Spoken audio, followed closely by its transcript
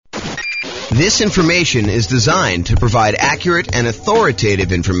This information is designed to provide accurate and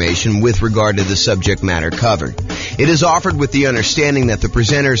authoritative information with regard to the subject matter covered. It is offered with the understanding that the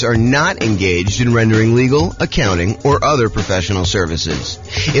presenters are not engaged in rendering legal, accounting, or other professional services.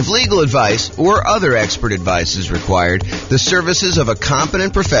 If legal advice or other expert advice is required, the services of a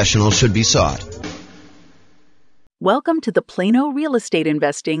competent professional should be sought. Welcome to the Plano Real Estate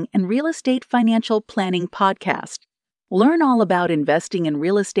Investing and Real Estate Financial Planning Podcast. Learn all about investing in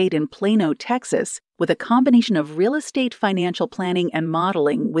real estate in Plano, Texas, with a combination of real estate financial planning and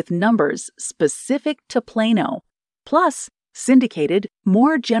modeling with numbers specific to Plano, plus syndicated,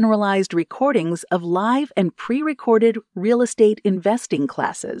 more generalized recordings of live and pre-recorded real estate investing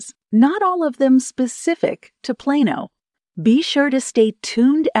classes, not all of them specific to Plano. Be sure to stay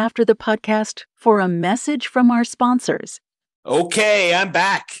tuned after the podcast for a message from our sponsors. Okay, I'm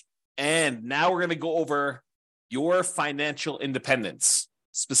back. And now we're going to go over your financial independence.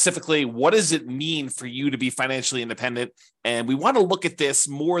 Specifically, what does it mean for you to be financially independent? And we want to look at this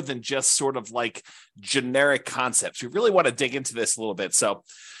more than just sort of like generic concepts. We really want to dig into this a little bit.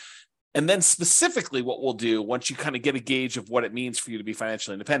 And then specifically what we'll do once you kind of get a gauge of what it means for you to be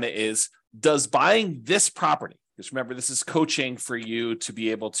financially independent is, does buying this property, because remember, this is coaching for you to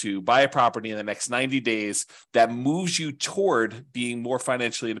be able to buy a property in the next 90 days that moves you toward being more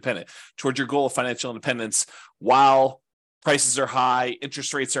financially independent, toward your goal of financial independence while prices are high,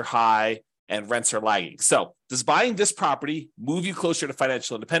 interest rates are high, and rents are lagging. So does buying this property move you closer to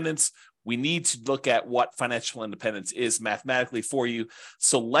financial independence? We need to look at what financial independence is mathematically for you.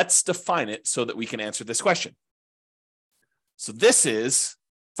 So let's define it so that we can answer this question. So this is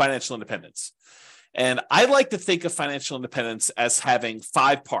financial independence. And I like to think of financial independence as having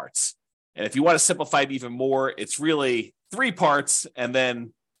 5 parts. And if you want to simplify it even more, it's really 3 parts, and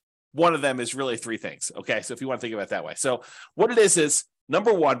then one of them is really 3 things. Okay, so if you want to think about it that way. So what it is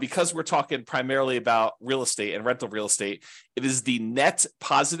number one, because we're talking primarily about real estate and rental real estate, it is the net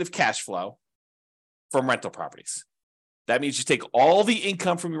positive cash flow from rental properties. That means you take all the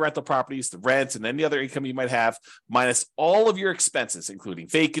income from your rental properties, the rent, and any other income you might have, minus all of your expenses, including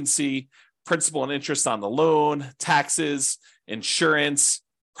vacancy, principal and interest on the loan, taxes, insurance,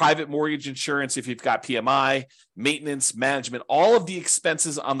 private mortgage insurance if you've got PMI, maintenance, management, all of the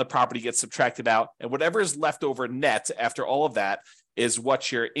expenses on the property get subtracted out. And whatever is left over net after all of that is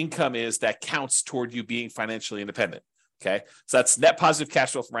what your income is that counts toward you being financially independent. Okay, so that's net positive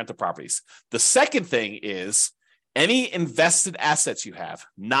cash flow from rental properties. The second thing is any invested assets you have,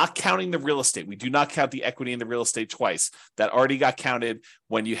 not counting the real estate. We do not count the equity in the real estate twice. That already got counted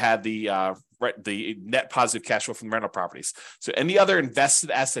when you had the net positive cash flow from rental properties. So any other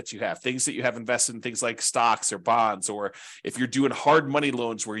invested assets you have, things that you have invested in, things like stocks or bonds, or if you're doing hard money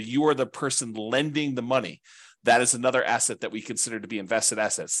loans where you are the person lending the money, that is another asset that we consider to be invested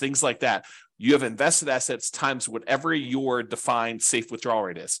assets. Things like that. You have invested assets times whatever your defined safe withdrawal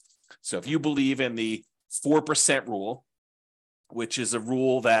rate is. So if you believe in the 4% rule, which is a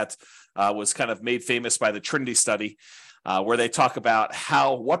rule that was kind of made famous by the Trinity study, where they talk about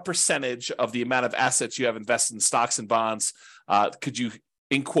what percentage of the amount of assets you have invested in stocks and bonds could you,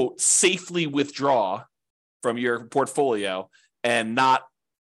 in quote, safely withdraw from your portfolio and not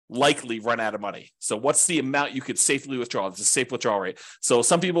likely run out of money. So what's the amount you could safely withdraw? It's a safe withdrawal rate. So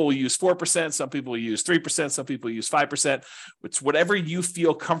some people will use 4%, some people will use 3%, some people use 5%. It's whatever you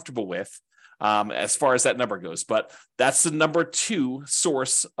feel comfortable with. As far as that number goes. But that's the number 2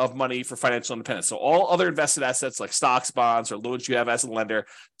 source of money for financial independence. So all other invested assets like stocks, bonds, or loans you have as a lender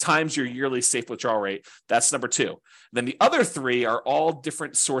times your yearly safe withdrawal rate, that's number 2. Then the other 3 are all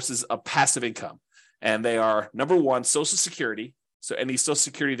different sources of passive income. And they are, number 1, Social Security. So any Social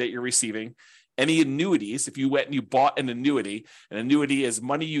Security that you're receiving. Any annuities, if you went and you bought an annuity is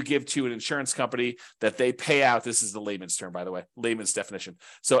money you give to an insurance company that they pay out. This is the layman's term, by the way, layman's definition.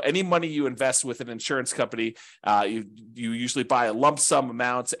 So any money you invest with an insurance company, you usually buy a lump sum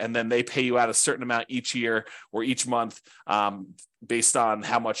amount, and then they pay you out a certain amount each year or each month based on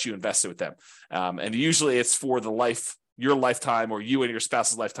how much you invested with them. And usually it's for your lifetime or you and your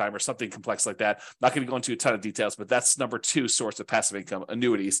spouse's lifetime or something complex like that. I'm not going to go into a ton of details, but that's number 2 source of passive income,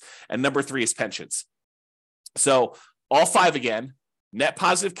 annuities. And number 3 is pensions. So all 5 again, net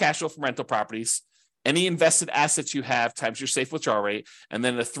positive cash flow from rental properties, any invested assets you have times your safe withdrawal rate, and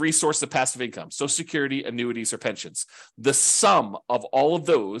then the 3 sources of passive income, Social Security, annuities, or pensions. The sum of all of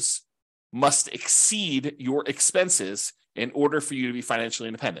those must exceed your expenses in order for you to be financially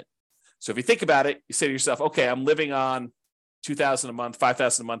independent. So if you think about it, you say to yourself, okay, I'm living on $2,000 a month,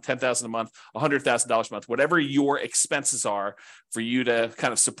 $5,000 a month, $10,000 a month, $100,000 a month, whatever your expenses are for you to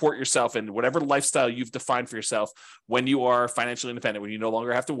kind of support yourself in whatever lifestyle you've defined for yourself when you are financially independent, when you no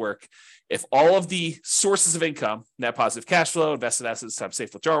longer have to work. If all of the sources of income, net positive cash flow, invested assets times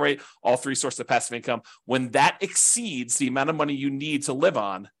safe withdrawal rate, all three sources of passive income, when that exceeds the amount of money you need to live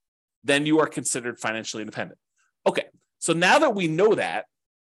on, then you are considered financially independent. Okay, so now that we know that,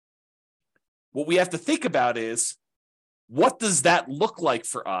 what we have to think about is, what does that look like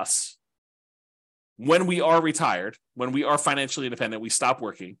for us when we are retired, when we are financially independent, we stop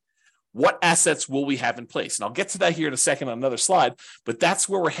working? What assets will we have in place? And I'll get to that here in a second on another slide, but that's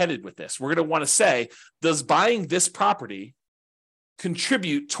where we're headed with this. We're going to want to say, does buying this property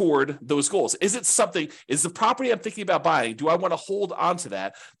contribute toward those goals? Is the property I'm thinking about buying, do I want to hold on to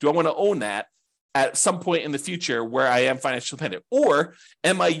that? Do I want to own that at some point in the future where I am financially independent? Or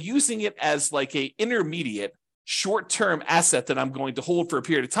am I using it as like a intermediate short-term asset that I'm going to hold for a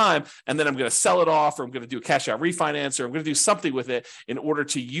period of time, and then I'm going to sell it off, or I'm going to do a cash out refinance, or I'm going to do something with it in order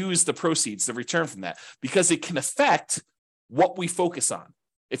to use the proceeds, the return from that, because it can affect what we focus on.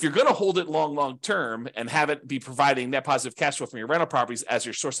 If you're going to hold it long term and have it be providing net positive cash flow from your rental properties as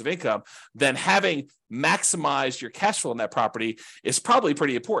your source of income, then having maximized your cash flow in that property is probably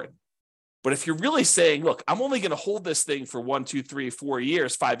pretty important. But if you're really saying, look, I'm only going to hold this thing for 1, 2, 3, 4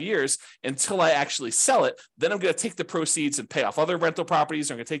 years, 5 years until I actually sell it, then I'm going to take the proceeds and pay off other rental properties.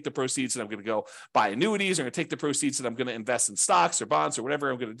 I'm going to take the proceeds and I'm going to go buy annuities. I'm going to take the proceeds and I'm going to invest in stocks or bonds or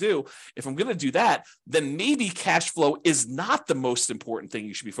whatever I'm going to do. If I'm going to do that, then maybe cash flow is not the most important thing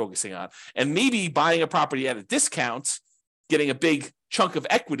you should be focusing on. And maybe buying a property at a discount, getting a big chunk of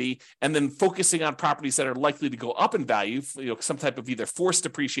equity, and then focusing on properties that are likely to go up in value, some type of either forced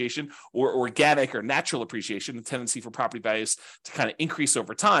appreciation or organic or natural appreciation, the tendency for property values to kind of increase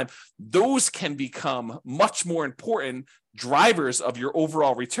over time, those can become much more important drivers of your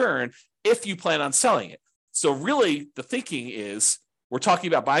overall return if you plan on selling it. So really the thinking is, we're talking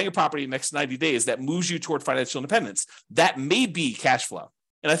about buying a property in the next 90 days that moves you toward financial independence. That may be cash flow.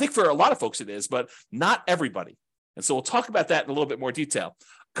 And I think for a lot of folks it is, but not everybody. And so we'll talk about that in a little bit more detail.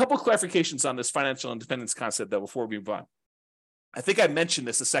 A couple of clarifications on this financial independence concept, though, before we move on. I think I mentioned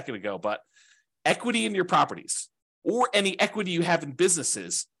this a second ago, but equity in your properties or any equity you have in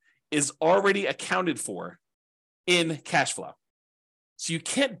businesses is already accounted for in cash flow. So you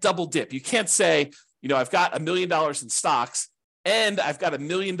can't double dip. You can't say, I've got $1 million in stocks and I've got $1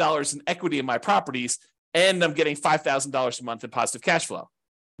 million in equity in my properties and I'm getting $5,000 a month in positive cash flow.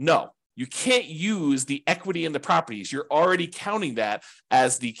 No. You can't use the equity in the properties. You're already counting that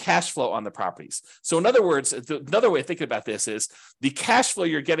as the cash flow on the properties. So in other words, another way of thinking about this is the cash flow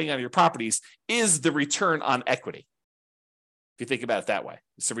you're getting on your properties is the return on equity. If you think about it that way,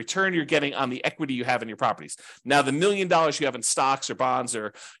 it's the return you're getting on the equity you have in your properties. Now, the $1 million you have in stocks or bonds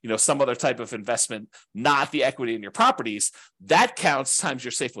or some other type of investment, not the equity in your properties, that counts times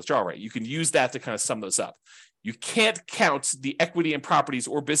your safe withdrawal rate. You can use that to kind of sum those up. You can't count the equity in properties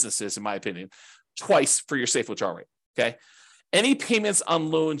or businesses, in my opinion, twice for your safe withdrawal rate, okay? Any payments on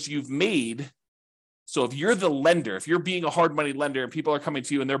loans you've made, so if you're the lender, if you're being a hard money lender and people are coming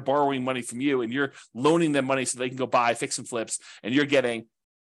to you and they're borrowing money from you and you're loaning them money so they can go buy fix and flips and you're getting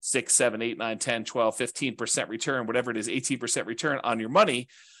 6, 7, 8, 9, 10, 12, 15% return, whatever it is, 18% return on your money,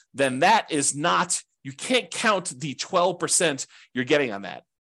 then that is not, you can't count the 12% you're getting on that.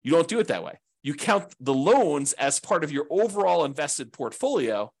 You don't do it that way. You count the loans as part of your overall invested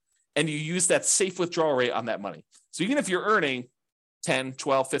portfolio, and you use that safe withdrawal rate on that money. So even if you're earning 10,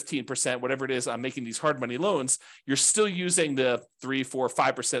 12, 15%, whatever it is on making these hard money loans, you're still using the 3, 4,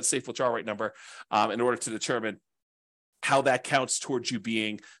 5% safe withdrawal rate number in order to determine how that counts towards you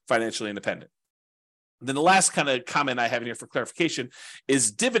being financially independent. And then the last kind of comment I have in here for clarification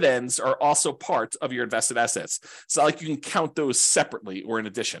is dividends are also part of your invested assets. So like you can count those separately or in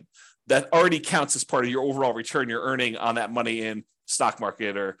addition. That already counts as part of your overall return you're earning on that money in stock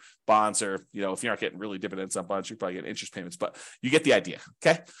market or bonds, or, if you're not getting really dividends on bonds, you're probably getting interest payments, but you get the idea.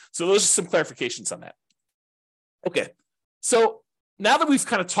 Okay. So those are some clarifications on that. Okay. So now that we've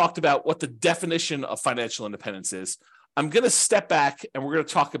kind of talked about what the definition of financial independence is, I'm going to step back and we're going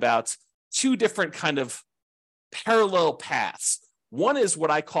to talk about two different kind of parallel paths. One is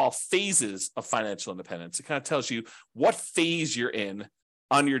what I call phases of financial independence. It kind of tells you what phase you're in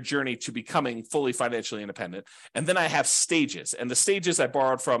on your journey to becoming fully financially independent. And then I have stages. And the stages I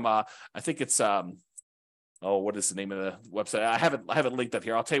borrowed from, I think it's, what is the name of the website? I haven't linked that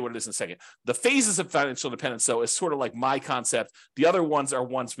here. I'll tell you what it is in a second. The phases of financial independence, though, is sort of like my concept. The other ones are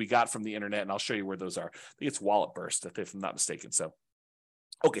ones we got from the internet, and I'll show you where those are. I think it's Wallet Burst, if I'm not mistaken. So,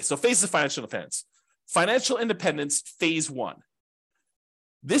 okay, so phases of financial independence. financial independence phase one.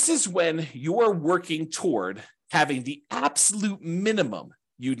 This is when you are working toward having the absolute minimum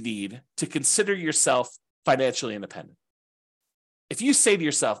you need to consider yourself financially independent. If you say to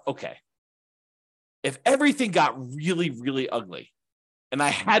yourself, okay, if everything got really, really ugly and I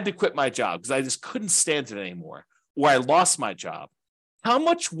had to quit my job because I just couldn't stand it anymore, or I lost my job, how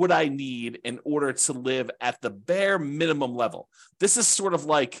much would I need in order to live at the bare minimum level? This is sort of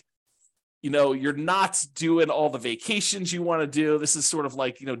like, you're not doing all the vacations you want to do. This is sort of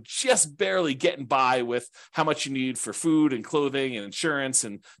like, just barely getting by with how much you need for food and clothing and insurance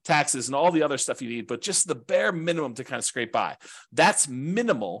and taxes and all the other stuff you need, but just the bare minimum to kind of scrape by. That's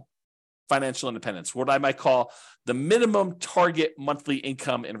minimal financial independence, what I might call the minimum target monthly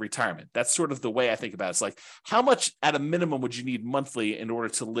income in retirement. That's sort of the way I think about it. It's like, how much at a minimum would you need monthly in order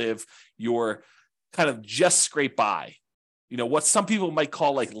to live your kind of just scrape by? What some people might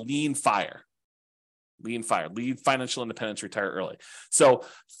call like lean financial independence, retire early. So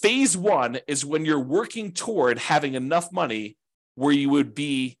phase one is when you're working toward having enough money where you would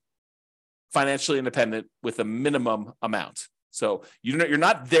be financially independent with a minimum amount. So you're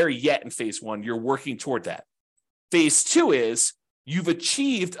not there yet in phase one. You're working toward that. Phase two is you've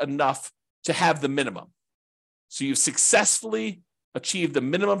achieved enough to have the minimum. So you've successfully achieved the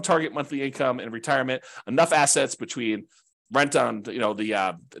minimum target monthly income in retirement, enough assets between rent on,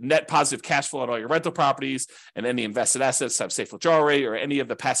 the net positive cash flow on all your rental properties and any invested assets have safe withdrawal rate or any of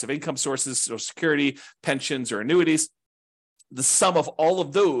the passive income sources, Social Security, pensions, or annuities. The sum of all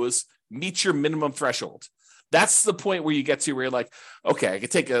of those meets your minimum threshold. That's the point where you get to where you're like, okay, I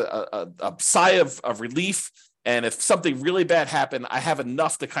could take a sigh of relief. And if something really bad happened, I have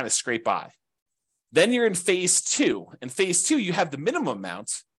enough to kind of scrape by. Then you're in phase two. In phase two, you have the minimum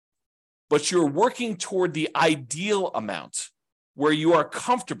amount, but you're working toward the ideal amount where you are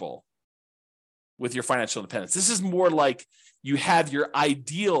comfortable with your financial independence. This is more like you have your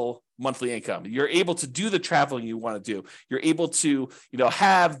ideal monthly income. You're able to do the traveling you want to do. You're able to,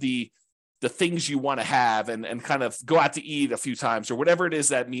 have the things you want to have and kind of go out to eat a few times or whatever it is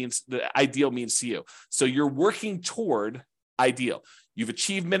that means the ideal means to you. So you're working toward ideal. You've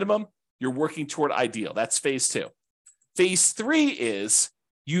achieved minimum. You're working toward ideal. That's phase two. Phase three is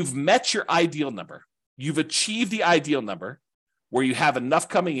you've met your ideal number. You've achieved the ideal number where you have enough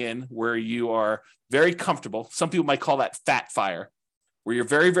coming in, where you are very comfortable. Some people might call that fat fire, where you're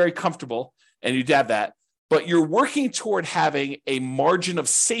very, very comfortable and you'd have that, but you're working toward having a margin of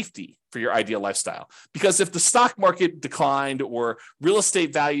safety for your ideal lifestyle. Because if the stock market declined or real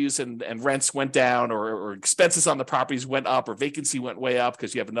estate values and rents went down or expenses on the properties went up or vacancy went way up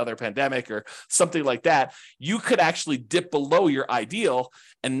because you have another pandemic or something like that, you could actually dip below your ideal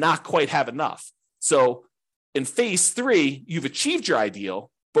and not quite have enough. So in phase three, you've achieved your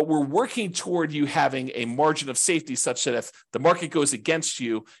ideal, but we're working toward you having a margin of safety such that if the market goes against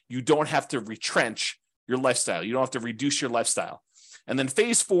you, you don't have to retrench your lifestyle. You don't have to reduce your lifestyle. And then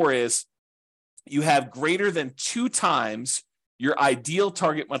phase four is you have greater than 2 times your ideal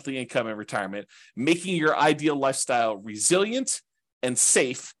target monthly income in retirement, making your ideal lifestyle resilient and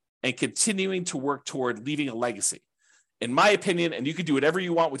safe and continuing to work toward leaving a legacy. In my opinion, and you can do whatever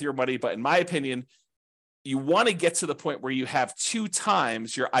you want with your money, but in my opinion, you want to get to the point where you have 2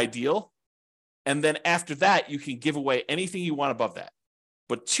 times your ideal. And then after that, you can give away anything you want above that.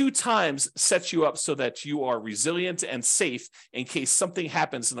 But 2 times sets you up so that you are resilient and safe in case something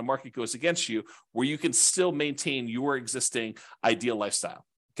happens and the market goes against you, where you can still maintain your existing ideal lifestyle.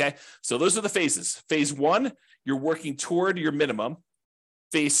 Okay. So those are the phases. Phase one, you're working toward your minimum.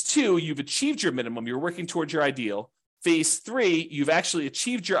 Phase two, you've achieved your minimum. You're working towards your ideal. Phase three, you've actually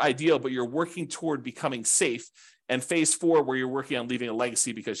achieved your ideal, but you're working toward becoming safe. And phase four, where you're working on leaving a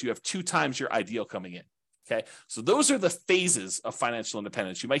legacy because you have 2 times your ideal coming in. Okay, so those are the phases of financial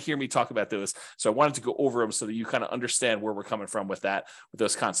independence. You might hear me talk about those. So I wanted to go over them so that you kind of understand where we're coming from with that, with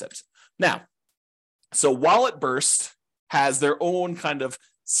those concepts. Now, so Wallet Burst has their own kind of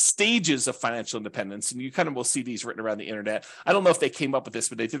stages of financial independence, and you kind of will see these written around the internet. I don't know if they came up with this,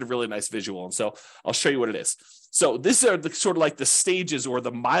 but they did a really nice visual. And so I'll show you what it is. So these are the sort of like the stages or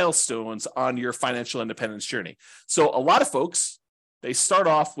the milestones on your financial independence journey. So a lot of folks, they start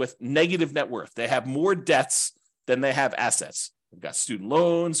off with negative net worth. They have more debts than they have assets. They've got student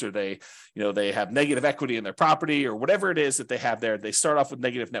loans, or they have negative equity in their property, or whatever it is that they have there. They start off with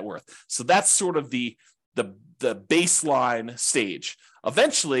negative net worth. So that's sort of the baseline stage.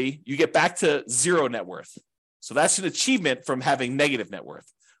 Eventually, you get back to 0 net worth. So that's an achievement from having negative net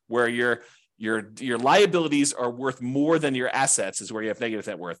worth, where your liabilities are worth more than your assets, is where you have negative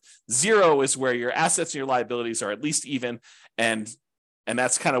net worth. 0 is where your assets and your liabilities are at least even, and And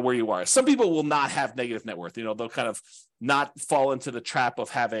that's kind of where you are. Some people will not have negative net worth. They'll kind of not fall into the trap of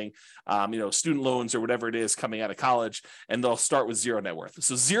having, student loans or whatever it is coming out of college, and they'll start with zero net worth.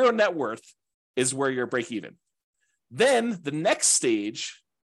 So zero net worth is where you're break even. Then the next stage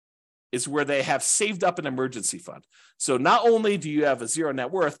is where they have saved up an emergency fund. So not only do you have a zero net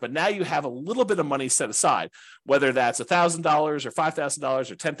worth, but now you have a little bit of money set aside, whether that's $1,000 or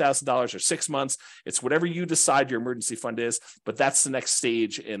 $5,000 or $10,000 or 6 months. It's whatever you decide your emergency fund is, but that's the next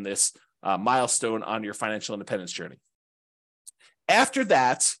stage in this milestone on your financial independence journey. After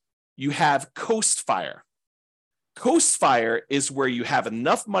that, you have Coast Fire. Coast Fire is where you have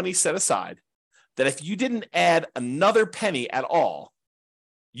enough money set aside that if you didn't add another penny at all,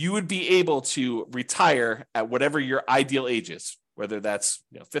 you would be able to retire at whatever your ideal age is, whether that's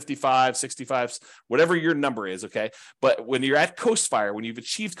 55, 65, whatever your number is, okay? But when you're at Coast Fire, when you've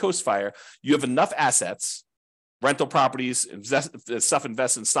achieved Coast Fire, you have enough assets, rental properties, stuff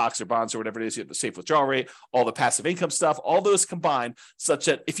invested in stocks or bonds or whatever it is, you have the safe withdrawal rate, all the passive income stuff, all those combined, such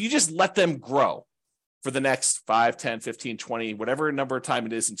that if you just let them grow for the next 5, 10, 15, 20, whatever number of time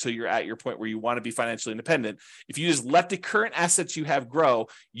it is until you're at your point where you want to be financially independent, if you just let the current assets you have grow,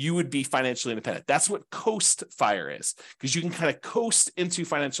 you would be financially independent. That's what Coast Fire is, because you can kind of coast into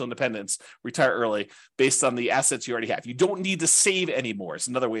financial independence, retire early based on the assets you already have. You don't need to save anymore. It's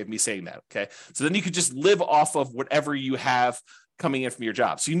another way of me saying that, okay? So then you could just live off of whatever you have coming in from your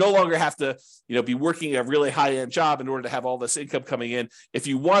job. So you no longer have to, be working a really high-end job in order to have all this income coming in. If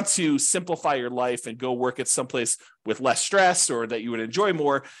you want to simplify your life and go work at someplace with less stress or that you would enjoy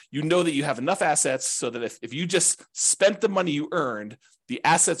more, you know that you have enough assets so that if you just spent the money you earned, the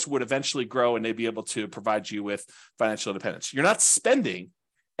assets would eventually grow and they'd be able to provide you with financial independence. You're not spending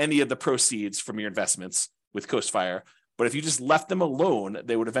any of the proceeds from your investments with Coast Fire, but if you just left them alone,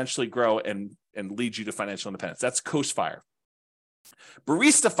 they would eventually grow and lead you to financial independence. That's Coast Fire.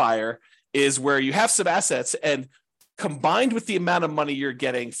 Barista Fire is where you have some assets, and combined with the amount of money you're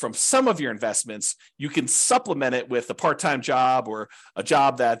getting from some of your investments, you can supplement it with a part-time job or a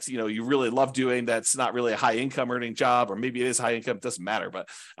job that you really love doing that's not really a high income earning job, or maybe it is high income, it doesn't matter, but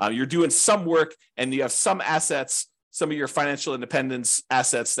you're doing some work and you have some assets, some of your financial independence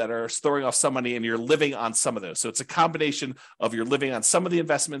assets that are throwing off some money, and you're living on some of those. So it's a combination of you're living on some of the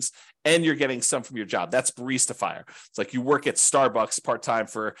investments and you're getting some from your job. That's Barista Fire. It's like you work at Starbucks part-time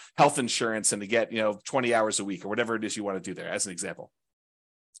for health insurance and to get 20 hours a week or whatever it is you want to do there, as an example.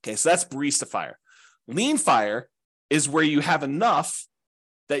 Okay, so that's Barista Fire. Lean Fire is where you have enough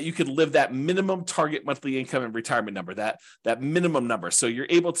that you could live that minimum target monthly income and retirement number, that minimum number. So you're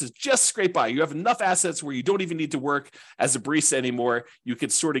able to just scrape by. You have enough assets where you don't even need to work as a barista anymore. You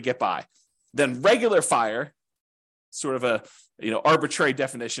could sort of get by. Then regular Fire, sort of a arbitrary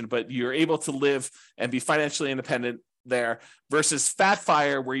definition, but you're able to live and be financially independent there, versus Fat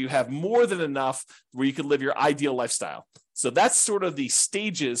Fire, where you have more than enough where you can live your ideal lifestyle. So that's sort of the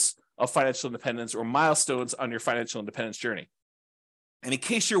stages of financial independence or milestones on your financial independence journey. And in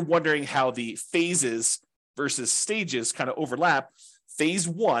case you're wondering how the phases versus stages kind of overlap, phase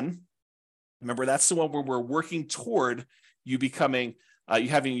 1, remember that's the one where we're working toward you becoming, you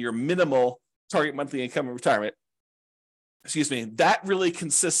having your minimal target monthly income in retirement. That really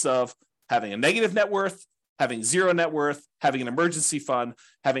consists of having a negative net worth, having zero net worth, having an emergency fund,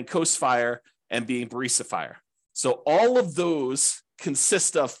 having Coast Fire, and being Barista Fire. So all of those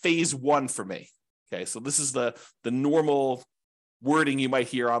consist of phase 1 for me. Okay, so this is the normal wording you might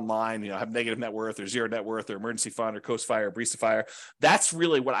hear online, have negative net worth or zero net worth or emergency fund or Coast Fire or Barista Fire. That's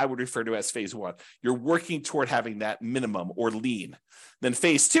really what I would refer to as phase 1. You're working toward having that minimum or lean. Then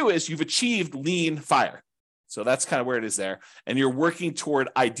phase 2 is you've achieved Lean Fire. So that's kind of where it is there. And you're working toward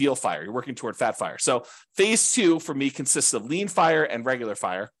Ideal Fire. You're working toward Fat Fire. So phase 2 for me consists of Lean Fire and regular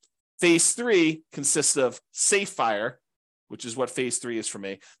Fire. Phase 3 consists of Safe Fire, which is what phase 3 is for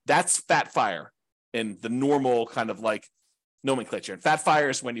me. That's Fat Fire in the normal kind of like nomenclature. And Fat Fire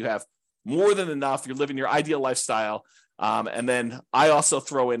is when you have more than enough, you're living your ideal lifestyle. And then I also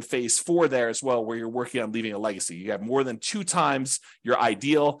throw in phase 4 there as well, where you're working on leaving a legacy. You have more than 2 times your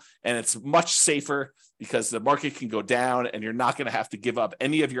ideal, and it's much safer because the market can go down and you're not going to have to give up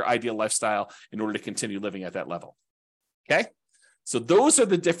any of your ideal lifestyle in order to continue living at that level. Okay. So those are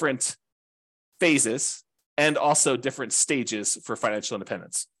the different phases and also different stages for financial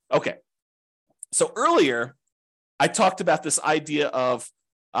independence. Okay. So earlier, I talked about this idea of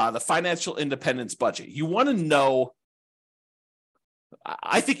the financial independence budget. You want to know,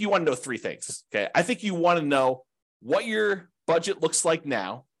 I think you want to know 3 things. Okay. I think you want to know what your budget looks like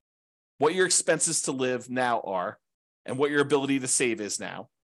now, what your expenses to live now are, and what your ability to save is now,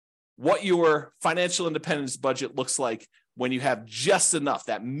 what your financial independence budget looks like when you have just enough,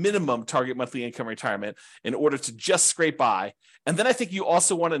 that minimum target monthly income retirement in order to just scrape by. And then I think you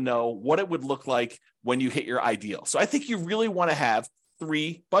also want to know what it would look like when you hit your ideal. So I think you really want to have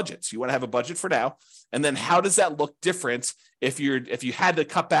 3 budgets. You want to have a budget for now, and then how does that look different if you had to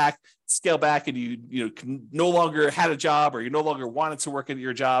cut back, scale back, and you no longer had a job, or you no longer wanted to work at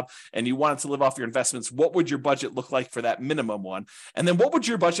your job and you wanted to live off your investments? What would your budget look like for that minimum one? And then what would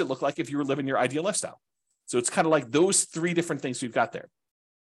your budget look like if you were living your ideal lifestyle? So it's kind of like those 3 different things we've got there.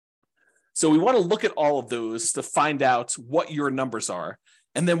 So we want to look at all of those to find out what your numbers are.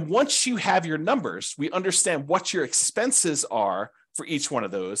 And then once you have your numbers, we understand what your expenses are for each one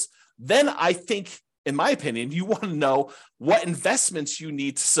of those. Then I think, in my opinion, you want to know what investments you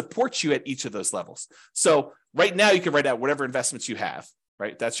need to support you at each of those levels. So right now you can write out whatever investments you have,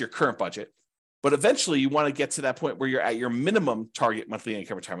 right? That's your current budget. But eventually you want to get to that point where you're at your minimum target monthly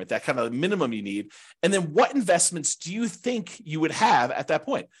income retirement, that kind of minimum you need. And then what investments do you think you would have at that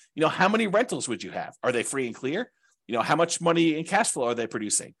point? How many rentals would you have? Are they free and clear? How much money in cash flow are they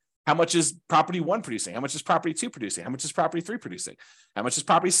producing? How much is property 1 producing? How much is property 2 producing? How much is property 3 producing? How much is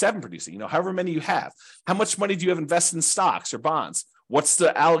property 7 producing? However many you have. How much money do you have invested in stocks or bonds? What's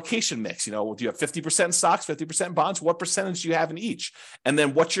the allocation mix? Do you have 50% in stocks, 50% in bonds? What percentage do you have in each? And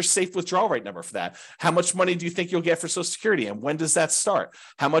then what's your safe withdrawal rate number for that? How much money do you think you'll get for Social Security? And when does that start?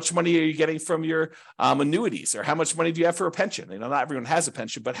 How much money are you getting from your annuities? Or how much money do you have for a pension? Not everyone has a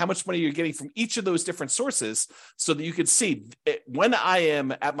pension, but how much money are you getting from each of those different sources so that you can see when I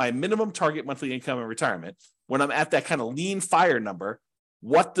am at my minimum target monthly income in retirement, when I'm at that kind of lean fire number,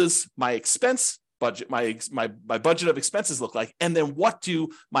 what does my expense budget, my budget of expenses look like? And then what do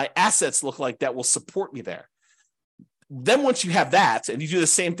my assets look like that will support me there? Then once you have that, and you do the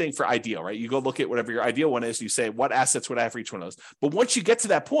same thing for ideal, right? You go look at whatever your ideal one is, you say, what assets would I have for each one of those? But once you get to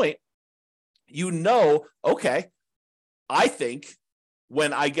that point, okay, I think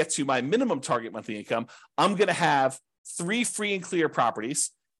when I get to my minimum target monthly income, I'm going to have 3 free and clear properties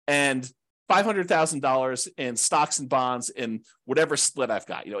and $500,000 in stocks and bonds in whatever split I've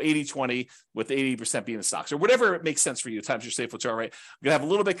got, 80-20 with 80% being in stocks, or whatever it makes sense for you times your safe withdrawal rate. I'm going to have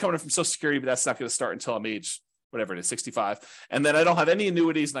a little bit coming in from Social Security, but that's not going to start until I'm age, whatever it is, 65. And then I don't have any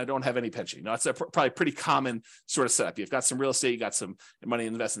annuities and I don't have any pension. It's probably pretty common sort of setup. You've got some real estate, you got some money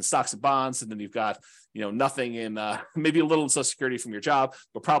invested in stocks and bonds, and then you've got, nothing in, maybe a little in Social Security from your job,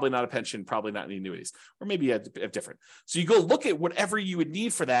 but probably not a pension, probably not any annuities, or maybe you have different. So you go look at whatever you would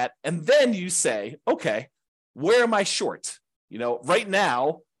need for that. And then you say, okay, where am I short? Right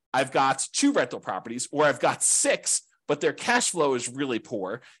now I've got 2 rental properties, or I've got 6, but their cash flow is really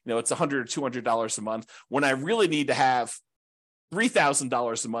poor. It's $100 or $200 a month when I really need to have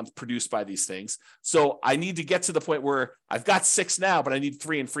 $3,000 a month produced by these things. So I need to get to the point where I've got 6 now, but I need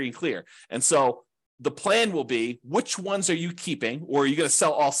 3 and free and clear. And so the plan will be, which ones are you keeping, or are you going to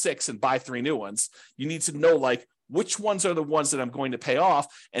sell all 6 and buy 3 new ones? You need to know, which ones are the ones that I'm going to pay off,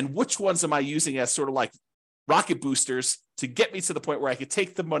 and which ones am I using as sort of like rocket boosters to get me to the point where I could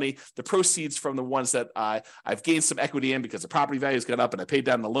take the money, the proceeds from the ones that I've gained some equity in because the property value has gone up and I paid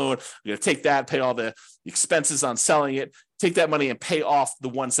down the loan. I'm going to take that, pay all the expenses on selling it, take that money and pay off the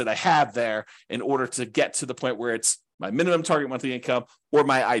ones that I have there in order to get to the point where it's my minimum target monthly income or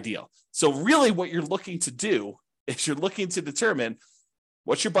my ideal. So really what you're looking to do is you're looking to determine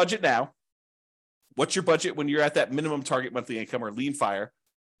what's your budget now, what's your budget when you're at that minimum target monthly income or lean fire,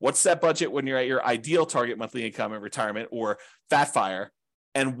 what's that budget when you're at your ideal target monthly income in retirement or fat fire,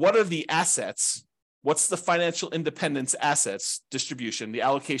 and what are the assets, what's the financial independence assets distribution, the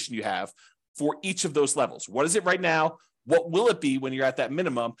allocation you have for each of those levels. What is it right now? What will it be when you're at that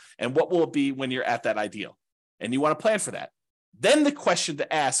minimum? And what will it be when you're at that ideal? And you want to plan for that. Then the question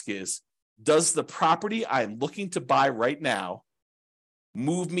to ask is, does the property I'm looking to buy right now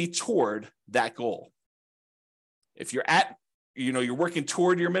move me toward that goal? If you're at, you're working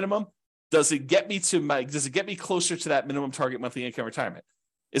toward your minimum, does it get me closer to that minimum target monthly income retirement?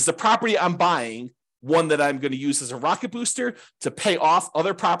 Is the property I'm buying one that I'm going to use as a rocket booster to pay off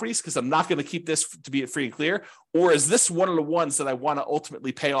other properties because I'm not going to keep this to be free and clear? Or is this one of the ones that I want to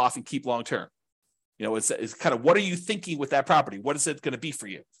ultimately pay off and keep long-term? It's kind of, what are you thinking with that property? What is it going to be for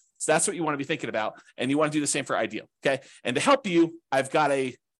you? So that's what you want to be thinking about. And you want to do the same for ideal. Okay. And to help you, I've got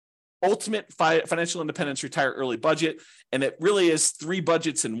a ultimate financial independence retire early budget. And it really is 3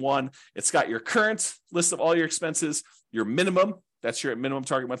 budgets in one. It's got your current list of all your expenses, your minimum, that's your minimum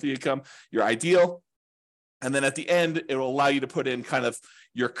target monthly income, your ideal. And then at the end, it will allow you to put in kind of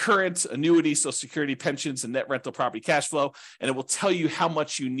your current annuity, Social Security, pensions, and net rental property cash flow. And it will tell you how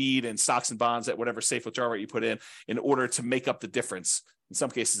much you need in stocks and bonds at whatever safe withdrawal rate you put in order to make up the difference In some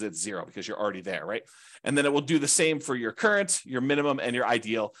cases, it's zero because you're already there, right? And then it will do the same for your current, your minimum, and your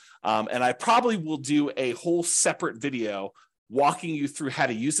ideal. And I probably will do a whole separate video walking you through how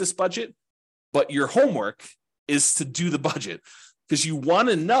to use this budget. But your homework is to do the budget because you want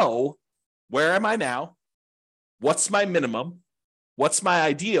to know, where am I now? What's my minimum? What's my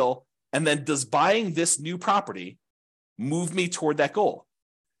ideal? And then does buying this new property move me toward that goal?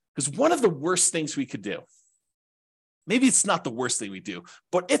 Because one of the worst things we could do, maybe it's not the worst thing we do,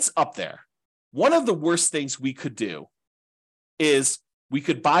 but it's up there. One of the worst things we could do is we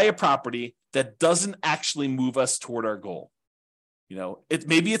could buy a property that doesn't actually move us toward our goal.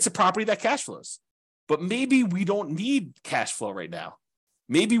 Maybe it's a property that cash flows, but maybe we don't need cash flow right now.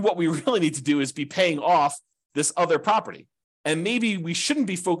 Maybe what we really need to do is be paying off this other property. And maybe we shouldn't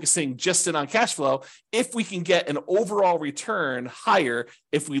be focusing just in on cash flow if we can get an overall return higher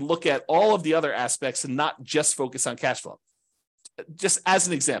if we look at all of the other aspects and not just focus on cash flow. Just as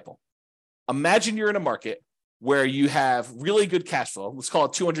an example, imagine you're in a market where you have really good cash flow. Let's call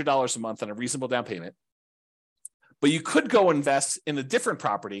it $200 a month on a reasonable down payment. But you could go invest in a different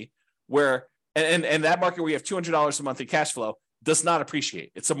property where, and that market where you have $200 a month in cash flow does not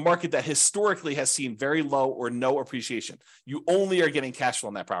appreciate. It's a market that historically has seen very low or no appreciation. You only are getting cash flow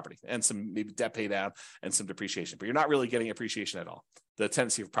on that property and some maybe debt pay down and some depreciation, but you're not really getting appreciation at all. The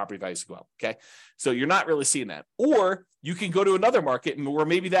tendency of property values to go up. Okay. So you're not really seeing that. Or you can go to another market where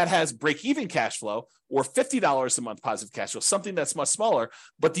maybe that has break-even cash flow or $50 a month positive cash flow, something that's much smaller,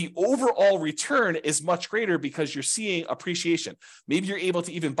 but the overall return is much greater because you're seeing appreciation. Maybe you're able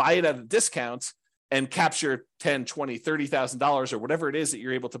to even buy it at a discount and capture $10,000, $20,000, $30,000 or whatever it is that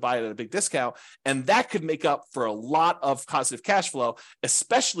you're able to buy it at a big discount. And that could make up for a lot of positive cash flow,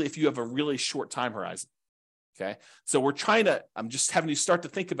 especially if you have a really short time horizon. Okay. So I'm just having you start to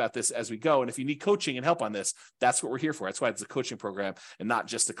think about this as we go. And if you need coaching and help on this, that's what we're here for. That's why it's a coaching program and not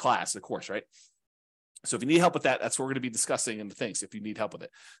just a class, a course, right? So if you need help with that, that's what we're going to be discussing in the things if you need help with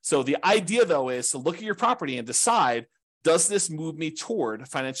it. So the idea though is to look at your property and decide, does this move me toward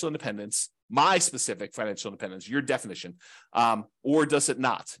financial independence, my specific financial independence, your definition, or does it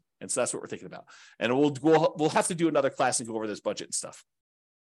not? And so that's what we're thinking about. And we'll have to do another class and go over this budget and stuff.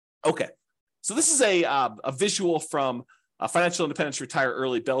 Okay. So this is a visual from Financial Independence Retire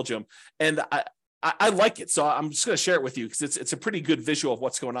Early Belgium. And I like it. So I'm just going to share it with you because it's a pretty good visual of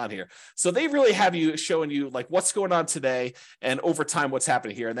what's going on here. So they really have you showing you like what's going on today and over time what's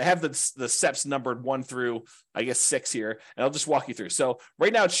happening here. And they have the steps numbered 1 through, I guess, 6 here. And I'll just walk you through. So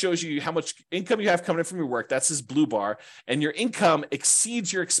right now it shows you how much income you have coming in from your work. That's this blue bar. And your income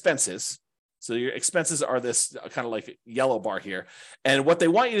exceeds your expenses. So your expenses are this kind of like yellow bar here. And what they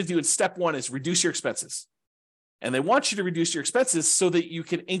want you to do in step 1 is reduce your expenses. And they want you to reduce your expenses so that you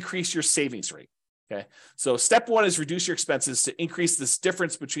can increase your savings rate. Okay. So step 1 is reduce your expenses to increase this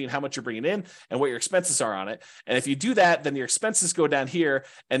difference between how much you're bringing in and what your expenses are on it. And if you do that, then your expenses go down here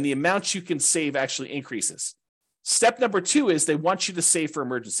and the amount you can save actually increases. Step number 2 is they want you to save for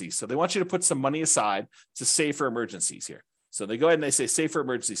emergencies. So they want you to put some money aside to save for emergencies here. So they go ahead and they say save for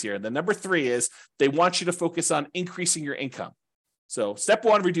emergencies here. And then number 3 is they want you to focus on increasing your income. So step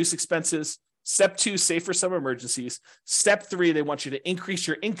 1, reduce expenses. Step 2, save for some emergencies. Step 3, they want you to increase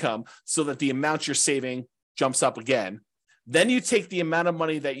your income so that the amount you're saving jumps up again. Then you take the amount of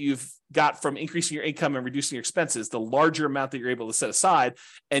money that you've got from increasing your income and reducing your expenses, the larger amount that you're able to set aside,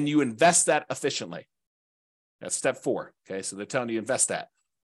 and you invest that efficiently. That's step 4. Okay, so they're telling you invest that.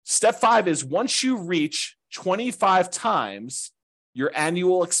 Step 5 is once you reach 25 times your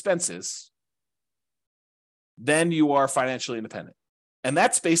annual expenses, then you are financially independent. And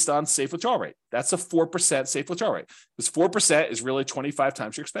that's based on safe withdrawal rate. That's a 4% safe withdrawal rate. Because 4% is really 25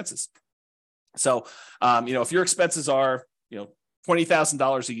 times your expenses. So, if your expenses are,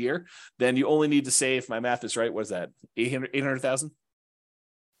 $20,000 a year, then you only need to save, if my math is right, what is that? 800,000?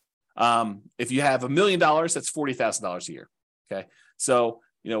 If you have $1 million, that's $40,000 a year. Okay. So,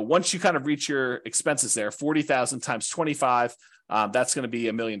 once you kind of reach your expenses there, 40,000 times 25, that's going to be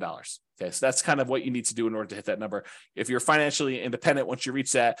 $1 million. Okay, so that's kind of what you need to do in order to hit that number. If you're financially independent, once you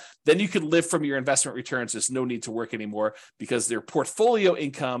reach that, then you can live from your investment returns. There's no need to work anymore because their portfolio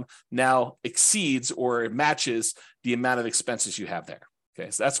income now exceeds or matches the amount of expenses you have there. Okay,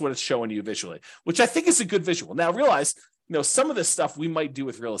 so that's what it's showing you visually, which I think is a good visual. Now realize some of this stuff we might do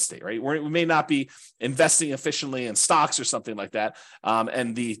with real estate, right? We may not be investing efficiently in stocks or something like that.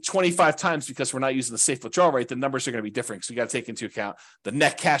 And the 25 times, because we're not using the safe withdrawal rate, the numbers are going to be different. So you got to take into account the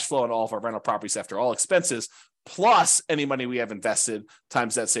net cash flow on all of our rental properties after all expenses, plus any money we have invested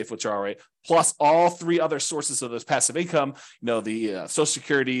times that safe withdrawal rate, plus all three other sources of those passive income, the Social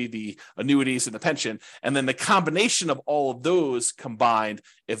Security, the annuities, and the pension. And then the combination of all of those combined,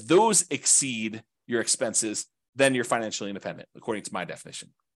 if those exceed your expenses, then you're financially independent, according to my definition.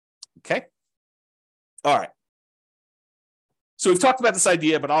 Okay? All right. So we've talked about this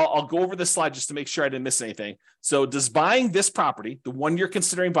idea, but I'll go over this slide just to make sure I didn't miss anything. So does buying this property, the one you're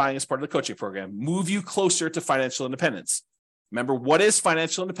considering buying as part of the coaching program, move you closer to financial independence? Remember, what is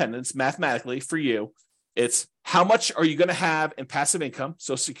financial independence mathematically for you? It's how much are you going to have in passive income,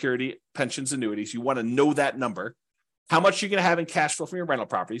 Social Security, pensions, annuities. You want to know that number. How much you're going to have in cash flow from your rental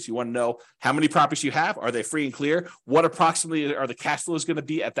properties. You want to know how many properties you have. Are they free and clear? What approximately are the cash flows going to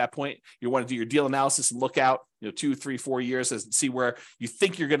be at that point? You want to do your deal analysis and look out 2, 3, 4 years and see where you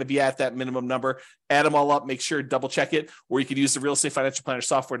think you're going to be at that minimum number. Add them all up, make sure, double check it, or you could use the Real Estate Financial Planner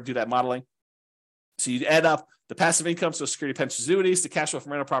software to do that modeling. So you add up the passive income, Social Security, pensions, annuities, the cash flow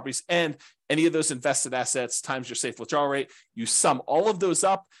from rental properties, and any of those invested assets times your safe withdrawal rate. You sum all of those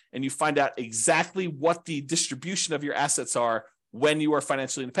up and you find out exactly what the distribution of your assets are when you are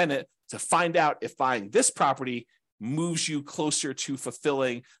financially independent to find out if buying this property moves you closer to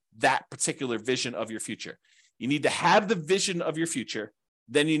fulfilling that particular vision of your future. You need to have the vision of your future.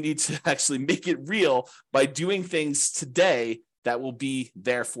 Then you need to actually make it real by doing things today that will be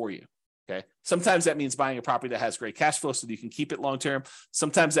there for you. Okay. Sometimes that means buying a property that has great cash flow so that you can keep it long-term.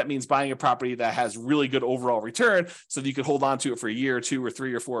 Sometimes that means buying a property that has really good overall return so that you can hold on to it for a year or 2 or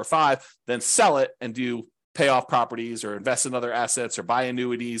 3 or 4 or 5, then sell it and do pay off properties or invest in other assets or buy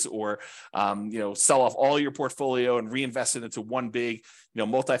annuities or, sell off all your portfolio and reinvest it into one big,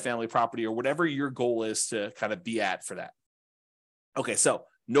 multifamily property or whatever your goal is to kind of be at for that. Okay. So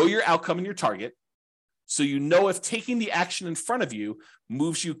know your outcome and your target. So you know if taking the action in front of you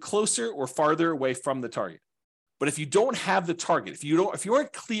moves you closer or farther away from the target. But if you don't have the target, if you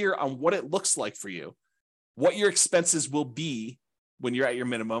aren't clear on what it looks like for you, what your expenses will be when you're at your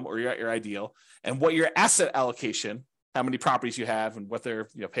minimum or you're at your ideal, and what your asset allocation, how many properties you have and what they're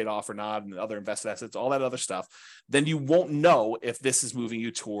paid off or not, and other invested assets, all that other stuff, then you won't know if this is moving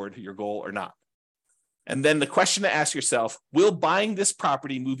you toward your goal or not. And then the question to ask yourself, will buying this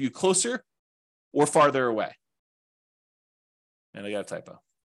property move you closer or farther away? And I got a typo.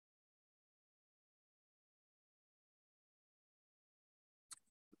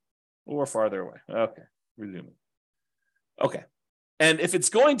 Or farther away. Okay, resuming. Okay. And if it's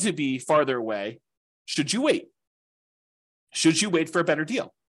going to be farther away, should you wait? Should you wait for a better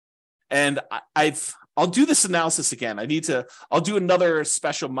deal? And I'll do this analysis again. I'll do another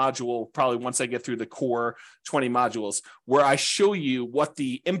special module probably once I get through the core 20 modules where I show you what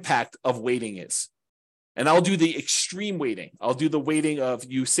the impact of waiting is. And I'll do the extreme waiting. I'll do the waiting of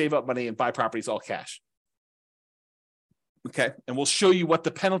you save up money and buy properties all cash. Okay. And we'll show you what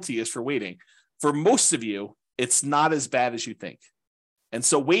the penalty is for waiting. For most of you, it's not as bad as you think. And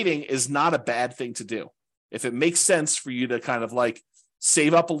so waiting is not a bad thing to do. If it makes sense for you to kind of like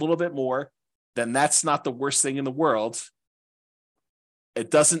save up a little bit more, then that's not the worst thing in the world. It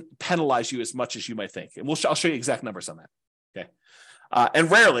doesn't penalize you as much as you might think. And I'll show you exact numbers on that. Okay.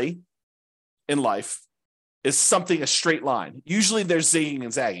 And rarely in life is something a straight line. Usually there's zigging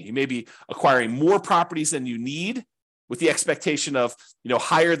and zagging. You may be acquiring more properties than you need with the expectation of,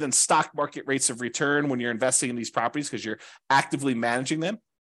 higher than stock market rates of return when you're investing in these properties because you're actively managing them.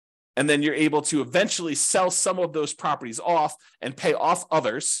 And then you're able to eventually sell some of those properties off and pay off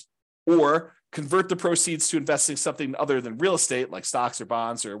others, or convert the proceeds to investing something other than real estate, like stocks or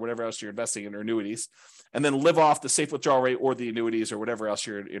bonds or whatever else you're investing in, or annuities, and then live off the safe withdrawal rate or the annuities or whatever else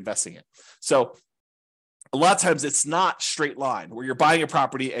you're investing in. So a lot of times it's not straight line where you're buying a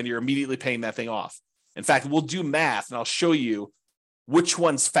property and you're immediately paying that thing off. In fact, we'll do math and I'll show you which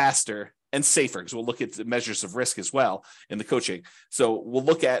one's faster and safer, because we'll look at the measures of risk as well in the coaching. So we'll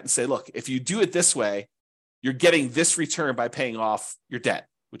look at and say, look, if you do it this way, you're getting this return by paying off your debt,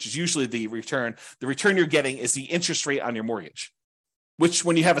 which is usually the return. The return you're getting is the interest rate on your mortgage, which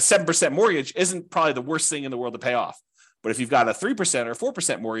when you have a 7% mortgage isn't probably the worst thing in the world to pay off. But if you've got a 3% or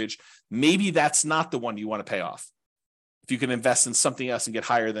 4% mortgage, maybe that's not the one you want to pay off. If you can invest in something else and get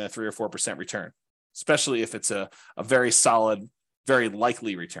higher than a 3 or 4% return, especially if it's a very solid, very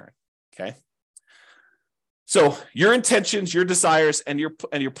likely return. Okay. So your intentions, your desires, and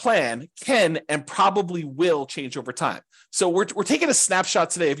your plan can and probably will change over time. So we're taking a snapshot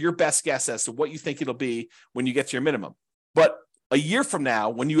today of your best guess as to what you think it'll be when you get to your minimum. But a year from now,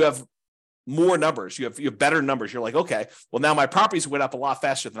 when you have more numbers, you have better numbers, you're like, okay, well, now my properties went up a lot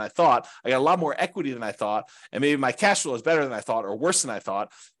faster than I thought. I got a lot more equity than I thought. And maybe my cash flow is better than I thought or worse than I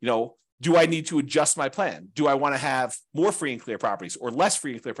thought. Do I need to adjust my plan? Do I want to have more free and clear properties or less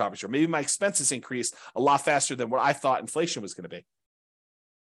free and clear properties? Or maybe my expenses increased a lot faster than what I thought inflation was going to be.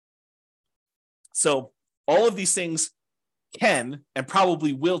 So all of these things can and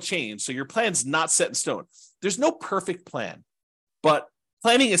probably will change. So your plan's not set in stone. There's no perfect plan, but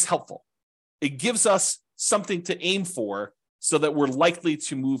planning is helpful. It gives us something to aim for so that we're likely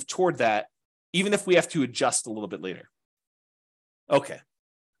to move toward that, even if we have to adjust a little bit later. Okay.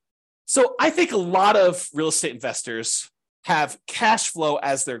 So I think a lot of real estate investors have cash flow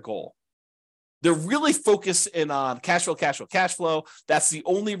as their goal. They're really focused in on cash flow, cash flow, cash flow. That's the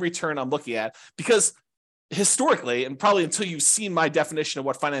only return I'm looking at, because historically, and probably until you've seen my definition of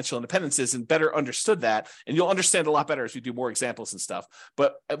what financial independence is and better understood that, and you'll understand a lot better as we do more examples and stuff.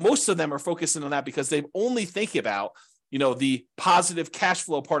 But most of them are focusing on that because they only think about, the positive cash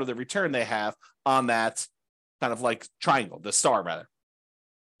flow part of the return they have on that kind of like triangle, the star rather.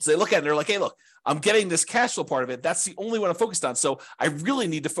 So they look at it and they're like, hey, look, I'm getting this cash flow part of it. That's the only one I'm focused on. So I really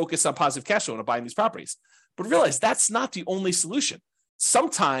need to focus on positive cash flow when I'm buying these properties. But realize that's not the only solution.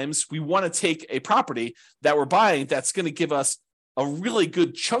 Sometimes we want to take a property that we're buying that's going to give us a really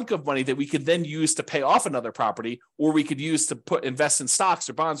good chunk of money that we could then use to pay off another property, or we could use to invest in stocks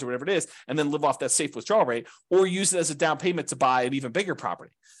or bonds or whatever it is, and then live off that safe withdrawal rate, or use it as a down payment to buy an even bigger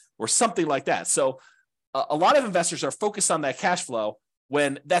property or something like that. So a lot of investors are focused on that cash flow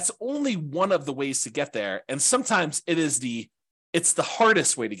when that's only one of the ways to get there. And sometimes it's the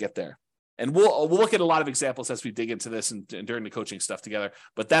hardest way to get there. And we'll look at a lot of examples as we dig into this and during the coaching stuff together,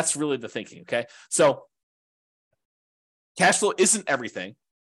 but that's really the thinking, okay? So cash flow isn't everything.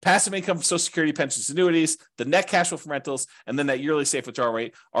 Passive income from Social Security, pensions, annuities, the net cash flow from rentals, and then that yearly safe withdrawal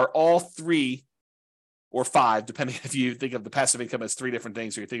rate are all 3 or 5, depending if you think of the passive income as 3 different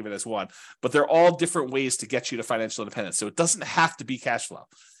things or you think of it as one, but they're all different ways to get you to financial independence. So it doesn't have to be cash flow.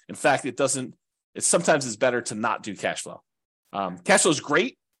 In fact, sometimes it's better to not do cash flow. Cash flow is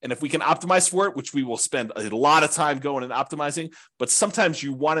great. And if we can optimize for it, which we will spend a lot of time going and optimizing, but sometimes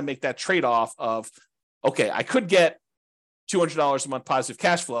you want to make that trade-off of, okay, I could get $200 a month positive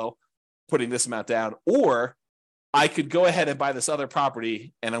cash flow, putting this amount down, or I could go ahead and buy this other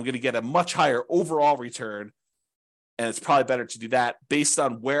property and I'm going to get a much higher overall return. And it's probably better to do that based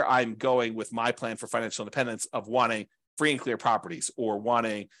on where I'm going with my plan for financial independence of wanting free and clear properties, or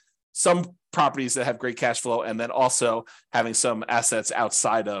wanting some properties that have great cash flow, and then also having some assets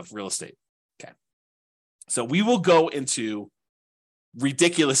outside of real estate. Okay. So we will go into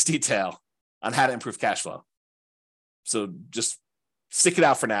ridiculous detail on how to improve cash flow. So just stick it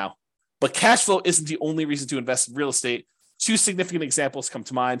out for now. But cash flow isn't the only reason to invest in real estate. 2 significant examples come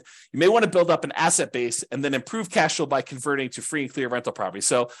to mind. You may want to build up an asset base and then improve cash flow by converting to free and clear rental property.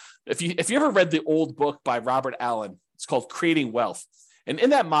 So if you ever read the old book by Robert Allen, it's called Creating Wealth. And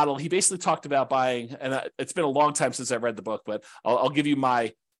in that model, he basically talked about buying, and it's been a long time since I read the book, but I'll give you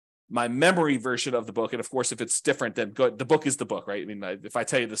my memory version of the book. And of course, if it's different, then the book is the book, right? I mean, if I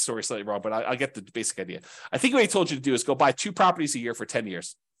tell you the story slightly wrong, but I'll get the basic idea. I think what he told you to do is go buy 2 properties a year for 10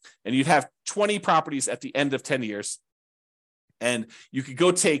 years. And you'd have 20 properties at the end of 10 years. And you could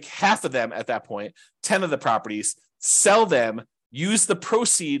go take half of them at that point, 10 of the properties, sell them, use the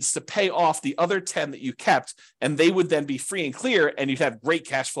proceeds to pay off the other 10 that you kept, and they would then be free and clear, and you'd have great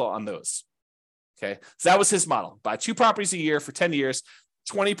cash flow on those. Okay, so that was his model. Buy 2 properties a year for 10 years,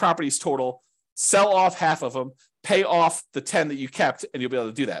 20 properties total, sell off half of them, pay off the 10 that you kept, and you'll be able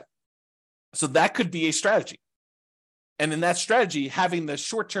to do that. So that could be a strategy. And in that strategy, having the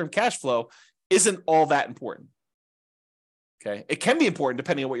short-term cash flow isn't all that important. Okay, it can be important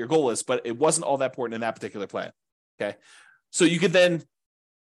depending on what your goal is, but it wasn't all that important in that particular plan. Okay, so you could then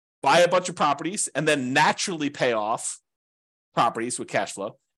buy a bunch of properties and then naturally pay off properties with cash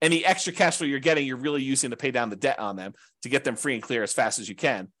flow. Any extra cash flow you're getting, you're really using to pay down the debt on them to get them free and clear as fast as you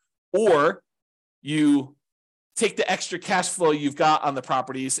can. Or you take the extra cash flow you've got on the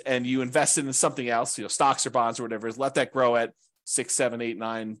properties and you invest it in something else, stocks or bonds or whatever, let that grow at 6, 7, 8,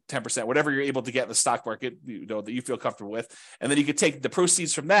 9, 10%, whatever you're able to get in the stock market, that you feel comfortable with. And then you could take the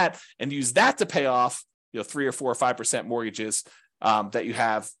proceeds from that and use that to pay off, 3 or 4 or 5% mortgages that you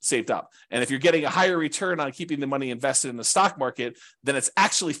have saved up. And if you're getting a higher return on keeping the money invested in the stock market, then it's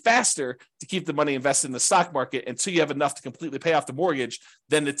actually faster to keep the money invested in the stock market until you have enough to completely pay off the mortgage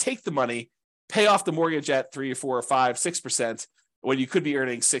than to take the money, pay off the mortgage at 3 or 4 or 5, 6%, when you could be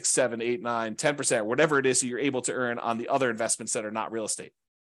earning 6, 7, 8, 9, 10%, whatever it is that you're able to earn on the other investments that are not real estate.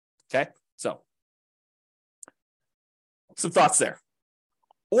 Okay. So some thoughts there.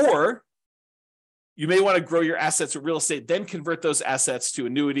 Or you may want to grow your assets with real estate, then convert those assets to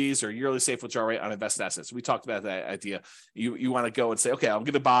annuities or yearly safe withdrawal rate on invested assets. We talked about that idea. You want to go and say, okay, I'm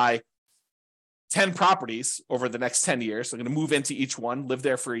going to buy 10 properties over the next 10 years. So I'm going to move into each one, live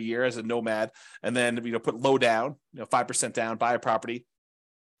there for a year as a nomad, and then put low down, 5% down, buy a property,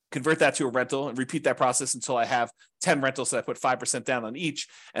 convert that to a rental, and repeat that process until I have 10 rentals that I put 5% down on each.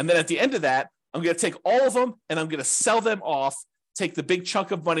 And then at the end of that, I'm going to take all of them and I'm going to sell them off, take the big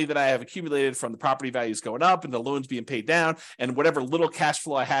chunk of money that I have accumulated from the property values going up and the loans being paid down and whatever little cash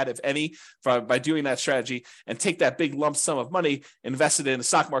flow I had, if any, by doing that strategy, and take that big lump sum of money, invest it in the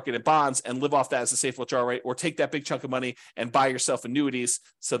stock market and bonds, and live off that as a safe withdrawal rate, or take that big chunk of money and buy yourself annuities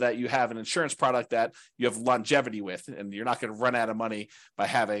so that you have an insurance product that you have longevity with, and you're not going to run out of money by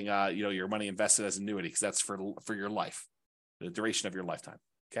having your money invested as annuity, because that's for your life, the duration of your lifetime.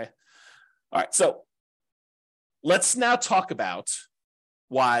 Okay. All right. So let's now talk about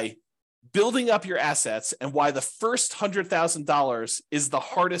why building up your assets and why the first $100,000 is the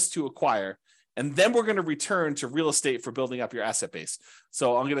hardest to acquire. And then we're going to return to real estate for building up your asset base.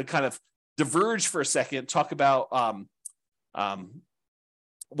 So I'm going to kind of diverge for a second, talk about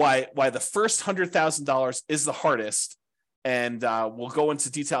why the first $100,000 is the hardest. And we'll go into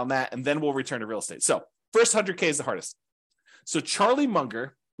detail on that, and then we'll return to real estate. So first 100K is the hardest. So Charlie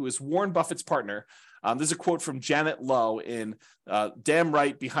Munger, who is Warren Buffett's partner, there's a quote from Janet Lowe in Damn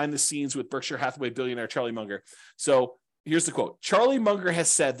Right, Behind the Scenes with Berkshire Hathaway billionaire Charlie Munger. So here's the quote. Charlie Munger has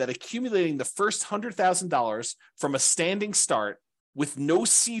said that accumulating the first $100,000 from a standing start with no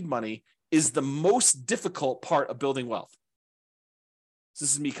seed money is the most difficult part of building wealth. So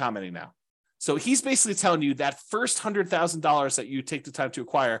this is me commenting now. So he's basically telling you that first $100,000 that you take the time to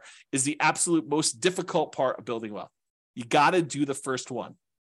acquire is the absolute most difficult part of building wealth. You got to do the first one.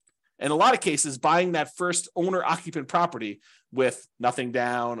 In a lot of cases, buying that first owner-occupant property with nothing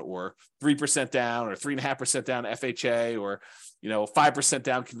down, or 3% down, or 3.5% down FHA, or 5%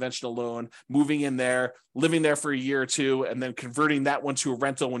 down conventional loan, moving in there, living there for a year or two, and then converting that one to a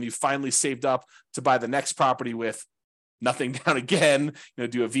rental when you finally saved up to buy the next property with nothing down again,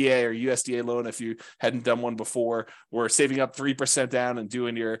 do a VA or USDA loan if you hadn't done one before, or saving up 3% down and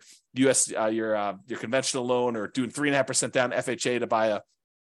doing your your conventional loan, or doing 3.5% down FHA to buy a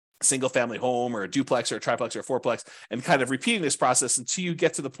single family home or a duplex or a triplex or a fourplex, and kind of repeating this process until you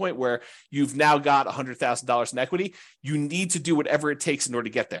get to the point where you've now got $100,000 in equity. You need to do whatever it takes in order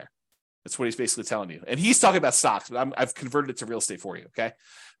to get there. That's what he's basically telling you. And he's talking about stocks, but I've converted it to real estate for you. Okay.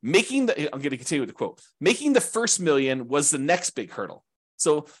 I'm going to continue with the quote. Making the first million was the next big hurdle.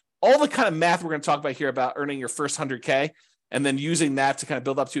 So all the kind of math we're going to talk about here about earning your first 100K and then using that to kind of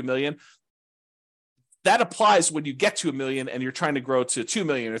build up to $1 million, that applies when you get to $1 million and you're trying to grow to 2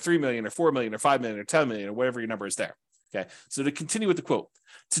 million or 3 million or 4 million or 5 million or 10 million or whatever your number is there. Okay. So to continue with the quote,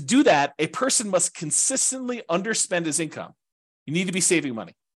 to do that, a person must consistently underspend his income. You need to be saving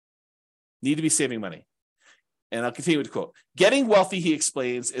money. And I'll continue with the quote. Getting wealthy, he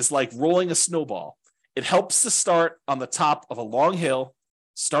explains, is like rolling a snowball. It helps to start on the top of a long hill,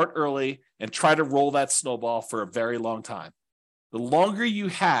 start early, and try to roll that snowball for a very long time. The longer you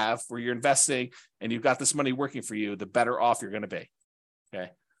have where you're investing and you've got this money working for you, the better off you're going to be. Okay.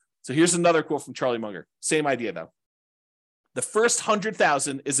 So here's another quote from Charlie Munger. Same idea though. The first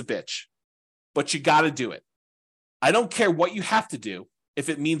 100,000 is a bitch, but you got to do it. I don't care what you have to do. If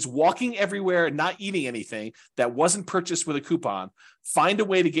it means walking everywhere and not eating anything that wasn't purchased with a coupon, find a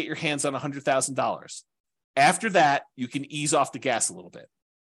way to get your hands on $100,000. After that, you can ease off the gas a little bit.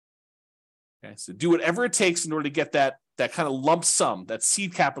 Okay. So do whatever it takes in order to get that kind of lump sum, that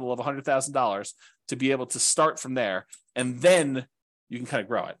seed capital of $100,000 to be able to start from there. And then you can kind of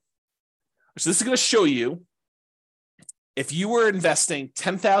grow it. So this is going to show you if you were investing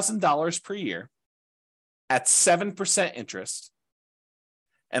 $10,000 per year at 7% interest,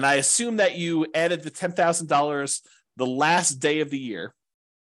 and I assume that you added the $10,000 the last day of the year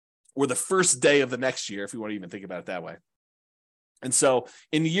or the first day of the next year, if you want to even think about it that way. And so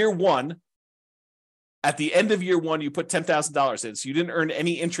in year one, at the end of year one, you put $10,000 in. So you didn't earn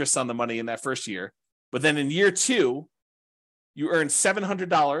any interest on the money in that first year. But then in year two, you earned $700,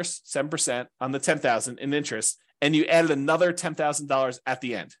 7% on the $10,000 in interest, and you added another $10,000 at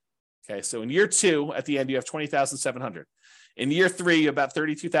the end. Okay, so in year two, at the end, you have $20,700. In year three, about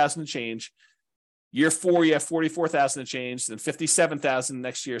 $32,000 and change. Year four, you have $44,000 and change. Then $57,000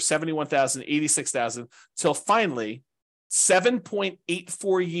 next year, $71,000, $86,000, till finally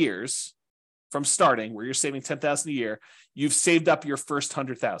 7.84 years from starting, where you're saving $10,000 a year, you've saved up your first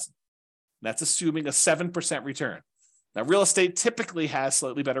 $100,000. That's assuming a 7% return. Now, real estate typically has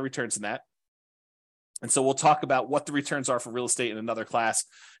slightly better returns than that. And so we'll talk about what the returns are for real estate in another class,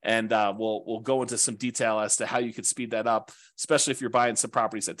 and we'll go into some detail as to how you could speed that up, especially if you're buying some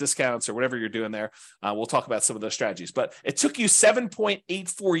properties at discounts or whatever you're doing there. We'll talk about some of those strategies. But it took you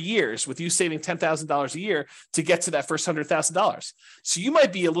 7.84 years with you saving $10,000 a year to get to that first $100,000. So you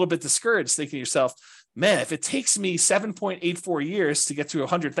might be a little bit discouraged, thinking to yourself, man, if it takes me 7.84 years to get to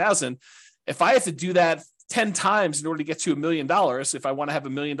 100,000, if I have to do that 10 times in order to get to $1 million, if I want to have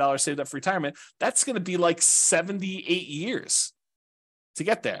 $1 million saved up for retirement, that's going to be like 78 years to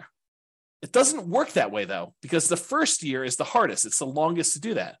get there. It doesn't work that way, though, because the first year is the hardest. It's the longest to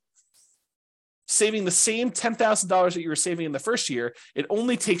do that. Saving the same $10,000 that you were saving in the first year, it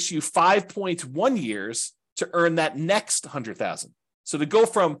only takes you 5.1 years to earn that next $100,000. So to go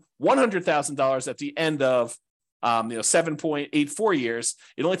from $100,000 at the end of 7.84 years,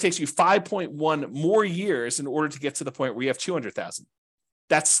 it only takes you 5.1 more years in order to get to the point where you have 200,000.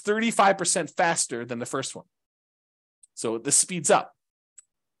 That's 35% faster than the first one. So this speeds up.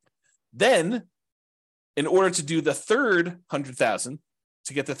 Then, in order to do the third 100,000,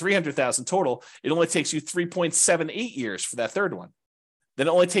 to get the 300,000 total, it only takes you 3.78 years for that third one. Then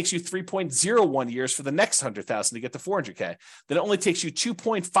it only takes you 3.01 years for the next 100,000 to get to 400K. Then it only takes you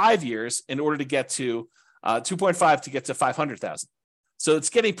 2.5 years in order to get to 2.5 to get to 500,000. So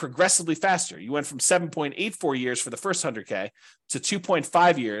it's getting progressively faster. You went from 7.84 years for the first 100K to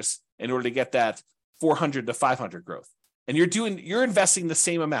 2.5 years in order to get that 400 to 500 growth. And you're investing the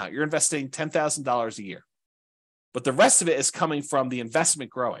same amount. You're investing $10,000 a year. But the rest of it is coming from the investment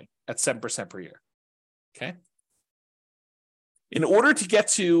growing at 7% per year. Okay. In order to get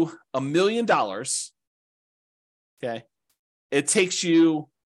to $1 million, okay, it takes you,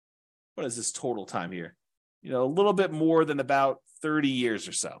 what is this total time here? A little bit more than about 30 years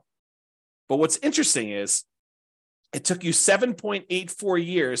or so. But what's interesting is it took you 7.84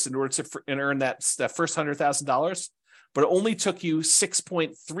 years in order to earn that first $100,000, but it only took you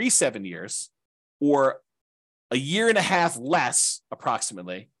 6.37 years, or a year and a half less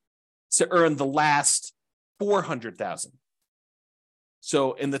approximately, to earn the last 400,000.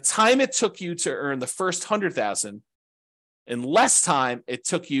 So in the time it took you to earn the first 100,000, in less time it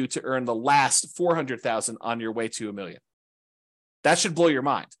took you to earn the last 400,000 on your way to $1 million. That should blow your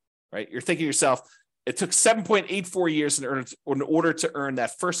mind, right? You're thinking to yourself, it took 7.84 years in order to earn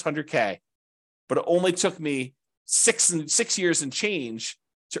that first 100K, but it only took me 6 years and change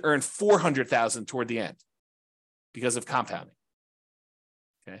to earn 400,000 toward the end because of compounding.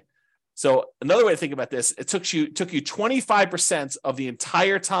 Okay. So another way to think about this, it took you 25% of the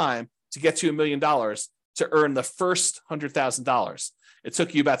entire time to get to $1 million to earn the first $100,000. It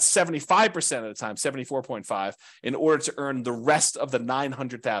took you about 75% of the time, 74.5, in order to earn the rest of the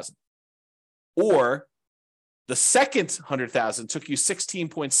 900,000. Or the second 100,000 took you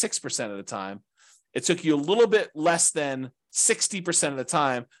 16.6% of the time. It took you a little bit less than 60% of the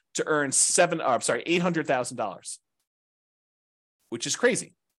time to earn $800,000, which is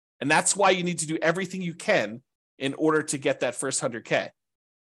crazy. And that's why you need to do everything you can in order to get that first 100K,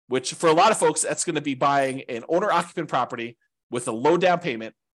 which for a lot of folks, that's going to be buying an owner-occupant property with a low down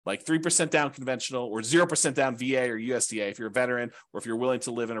payment, like 3% down conventional or 0% down VA or USDA if you're a veteran, or if you're willing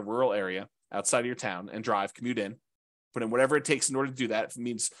to live in a rural area outside of your town and commute in, put in whatever it takes in order to do that. If it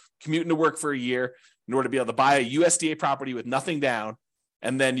means commuting to work for a year in order to be able to buy a USDA property with nothing down,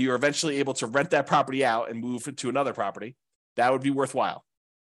 and then you're eventually able to rent that property out and move to another property, that would be worthwhile.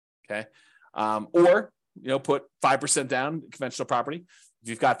 Okay. Or, put 5% down conventional property. If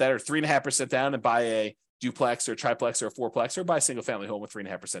you've got that, or 3.5% down, and buy a duplex or triplex or a fourplex, or buy a single family home with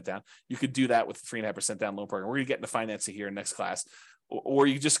 3.5% down. You could do that with a 3.5% down loan program. We're going to get into financing here in next class. Or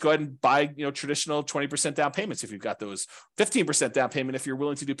you just go ahead and buy, traditional 20% down payments if you've got those, 15% down payment if you're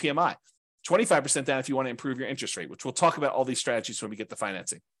willing to do PMI, 25% down if you want to improve your interest rate, which we'll talk about all these strategies when we get to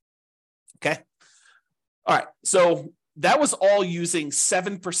financing. Okay. All right. So that was all using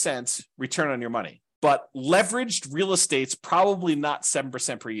 7% return on your money, but leveraged real estate's probably not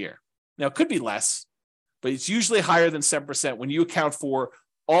 7% per year. Now it could be less, but it's usually higher than 7% when you account for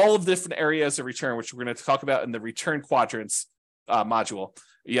all of the different areas of return, which we're going to talk about in the return quadrants module.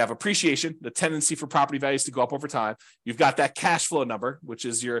 You have appreciation, the tendency for property values to go up over time. You've got that cash flow number, which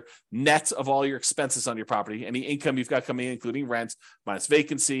is your net of all your expenses on your property, any income you've got coming in, including rent, minus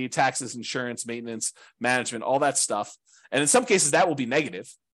vacancy, taxes, insurance, maintenance, management, all that stuff. And in some cases, that will be negative,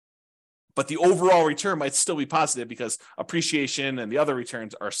 but the overall return might still be positive because appreciation and the other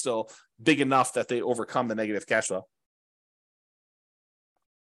returns are still big enough that they overcome the negative cash flow.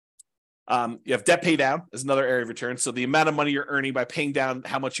 You have debt pay down is another area of return. So the amount of money you're earning by paying down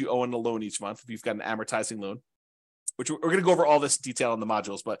how much you owe on the loan each month, if you've got an amortizing loan. which we're going to go over all this detail in the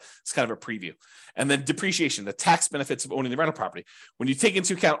modules, but it's kind of a preview. And then depreciation, the tax benefits of owning the rental property. When you take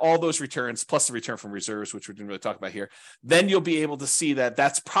into account all those returns, plus the return from reserves, which we didn't really talk about here, then you'll be able to see that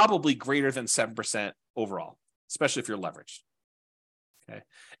that's probably greater than 7% overall, especially if you're leveraged. Okay.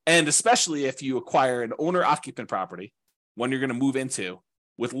 And especially if you acquire an owner-occupant property, one you're going to move into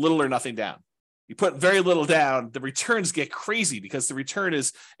with little or nothing down. You put very little down, the returns get crazy because the return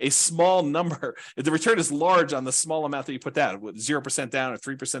is a small number. The return is large on the small amount that you put down, with 0% down or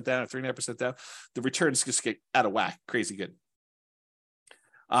 3% down or 3.5% down. The returns just get out of whack, crazy good.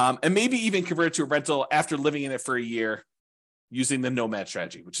 And maybe even convert it to a rental after living in it for a year using the nomad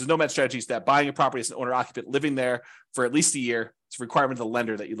strategy, which is nomad strategy is that buying a property as an owner occupant, living there for at least a year. It's a requirement of the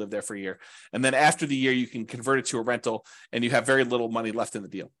lender that you live there for a year. And then after the year, you can convert it to a rental and you have very little money left in the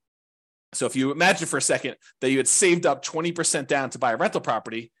deal. So if you imagine for a second that you had saved up 20% down to buy a rental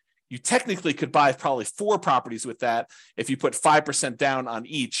property, you technically could buy probably 4 properties with that if you put 5% down on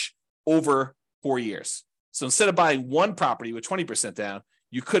each over 4 years. So instead of buying 1 property with 20% down,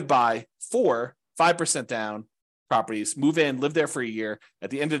 you could buy 4 5% down properties, move in, live there for a year.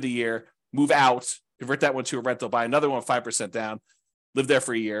 At the end of the year, move out, convert that one to a rental, buy another one 5% down, live there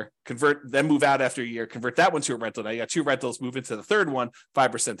for a year, convert, then move out after a year, convert that one to a rental. Now you got 2 rentals, move into the third one,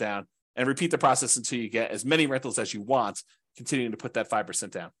 5% down, and repeat the process until you get as many rentals as you want, continuing to put that 5%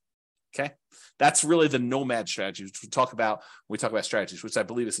 down. Okay. That's really the nomad strategy, which we talk about when we talk about strategies, which I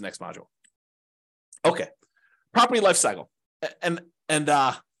believe is the next module. Okay. Property life cycle. And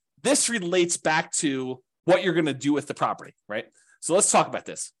this relates back to what you're going to do with the property, right? So let's talk about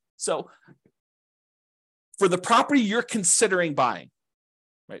this. So for the property you're considering buying,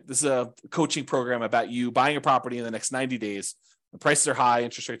 right? This is a coaching program about you buying a property in the next 90 days. The prices are high,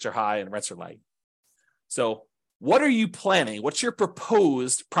 interest rates are high, and rents are light. So what are you planning? What's your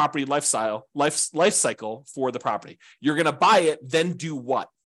proposed property life cycle for the property? You're going to buy it, then do what?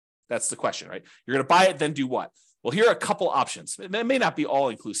 That's the question, right? You're going to buy it, then do what? Well, here are a couple options. It may not be all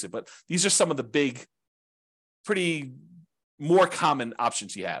inclusive, but these are some of the big, pretty more common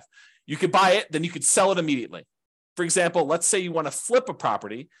options you have. You could buy it, then you could sell it immediately. For example, let's say you want to flip a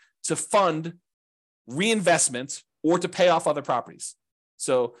property to fund reinvestment or to pay off other properties.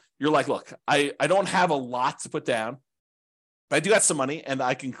 So you're like, look, I don't have a lot to put down, but I do got some money and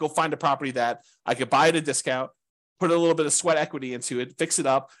I can go find a property that I could buy at a discount, put a little bit of sweat equity into it, fix it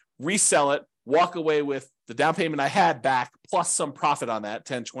up, resell it, walk away with the down payment I had back, plus some profit on that,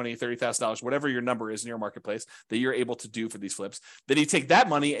 $10,000, $20,000, $30,000, whatever your number is in your marketplace that you're able to do for these flips. Then you take that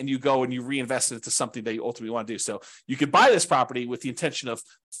money and you go and you reinvest it into something that you ultimately want to do. So you could buy this property with the intention of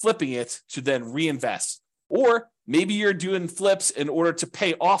flipping it to then reinvest. Or maybe you're doing flips in order to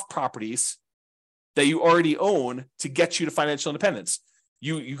pay off properties that you already own to get you to financial independence.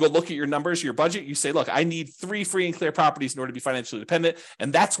 You go look at your numbers, your budget, you say, look, I need 3 free and clear properties in order to be financially independent.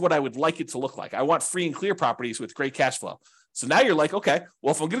 And that's what I would like it to look like. I want free and clear properties with great cash flow. So now you're like, okay,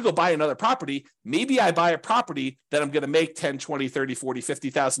 well, if I'm going to go buy another property, maybe I buy a property that I'm going to make $10, $20, $30,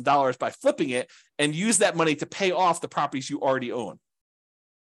 $40, $50,000 by flipping it and use that money to pay off the properties you already own.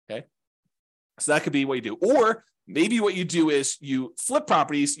 Okay. So that could be what you do. Or maybe what you do is you flip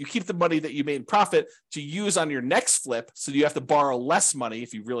properties, you keep the money that you made in profit to use on your next flip. So you have to borrow less money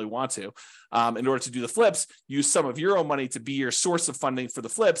if you really want to, in order to do the flips, use some of your own money to be your source of funding for the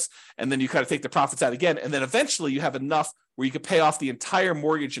flips. And then you kind of take the profits out again. And then eventually you have enough where you could pay off the entire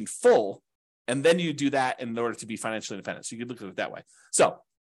mortgage in full. And then you do that in order to be financially independent. So you could look at it that way. So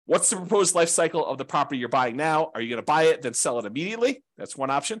what's the proposed life cycle of the property you're buying now? Are you going to buy it, then sell it immediately? That's one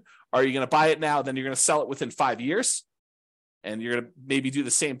option. Are you going to buy it now, then you're going to sell it within 5 years? And you're going to maybe do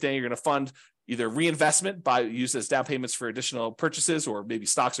the same thing. You're going to fund either reinvestment by use as down payments for additional purchases, or maybe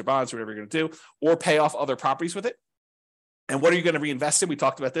stocks or bonds, or whatever you're going to do, or pay off other properties with it. And what are you going to reinvest in? We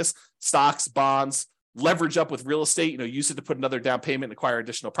talked about this: stocks, bonds, leverage up with real estate, use it to put another down payment and acquire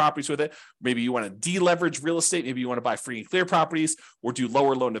additional properties with it. Maybe you want to deleverage real estate. Maybe you want to buy free and clear properties or do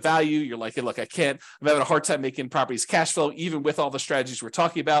lower loan to value. You're like, hey, look, I'm having a hard time making properties cash flow, even with all the strategies we're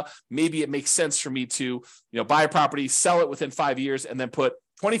talking about. Maybe it makes sense for me to, buy a property, sell it within 5 years, and then put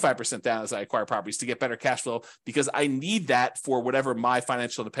 25% down as I acquire properties to get better cash flow, because I need that for whatever my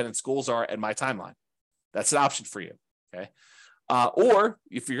financial independence goals are and my timeline. That's an option for you. Okay. Or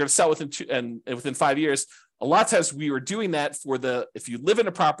if you're going to sell within 5 years, a lot of times we were doing that if you live in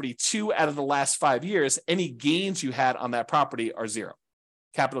a property 2 out of the last 5 years, any gains you had on that property are zero.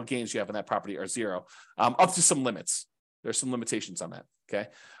 Capital gains you have on that property are zero, up to some limits. There's some limitations on that. Okay.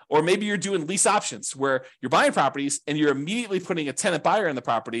 Or maybe you're doing lease options where you're buying properties and you're immediately putting a tenant buyer in the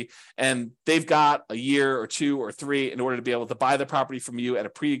property, and they've got a year or 2 or 3 in order to be able to buy the property from you at a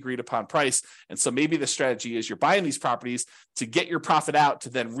pre-agreed upon price. And so maybe the strategy is you're buying these properties to get your profit out to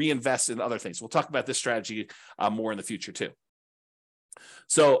then reinvest in other things. We'll talk about this strategy more in the future too.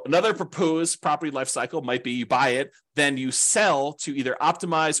 So another proposed property life cycle might be you buy it, then you sell to either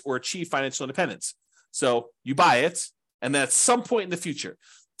optimize or achieve financial independence. So you buy it, and then at some point in the future,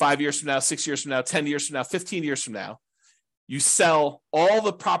 5 years from now, 6 years from now, 10 years from now, 15 years from now, you sell all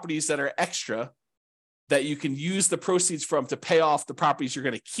the properties that are extra that you can use the proceeds from to pay off the properties you're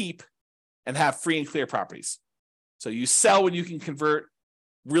going to keep and have free and clear properties. So you sell when you can convert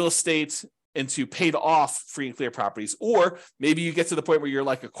real estate into paid off free and clear properties. Or maybe you get to the point where you're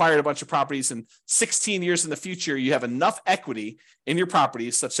like acquired a bunch of properties, and 16 years in the future, you have enough equity in your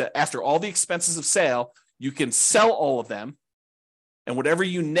properties such that after all the expenses of sale, you can sell all of them. And whatever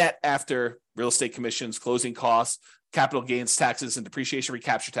you net after real estate commissions, closing costs, capital gains taxes, and depreciation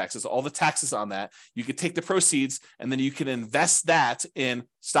recapture taxes, all the taxes on that, you could take the proceeds and then you can invest that in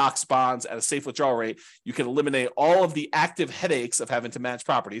stocks, bonds at a safe withdrawal rate. You can eliminate all of the active headaches of having to manage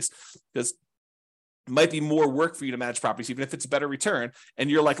properties, because it might be more work for you to manage properties, even if it's a better return. And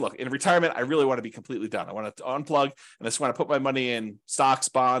you're like, look, in retirement, I really want to be completely done. I want to unplug and I just want to put my money in stocks,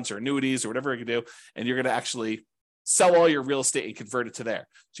 bonds, or annuities, or whatever I can do. And you're going to actually sell all your real estate and convert it to there.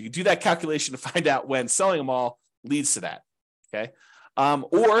 So you can do that calculation to find out when selling them all leads to that. Okay.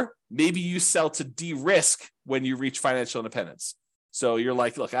 Or maybe you sell to de-risk when you reach financial independence. So you're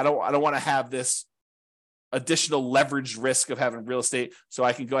like, look, I don't want to have this additional leveraged risk of having real estate, so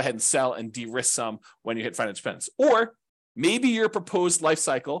I can go ahead and sell and de-risk some when you hit financial independence. Or maybe your proposed life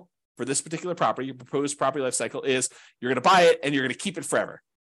cycle for this particular property, your proposed property life cycle is you're going to buy it and you're going to keep it forever.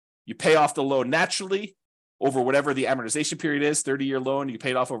 You pay off the loan naturally over whatever the amortization period is, 30-year loan, you pay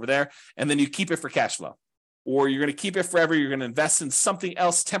it off over there, and then you keep it for cash flow. Or you're going to keep it forever, you're going to invest in something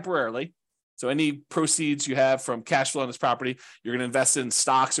else temporarily. So any proceeds you have from cash flow on this property, you're going to invest in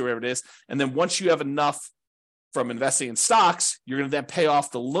stocks or whatever it is. And then once you have enough from investing in stocks, you're going to then pay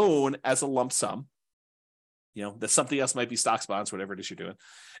off the loan as a lump sum. You know, that something else might be stocks, bonds, whatever it is you're doing.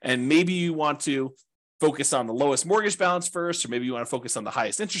 And maybe you want to focus on the lowest mortgage balance first, or maybe you want to focus on the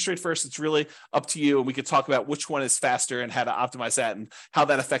highest interest rate first. It's really up to you. And we could talk about which one is faster and how to optimize that and how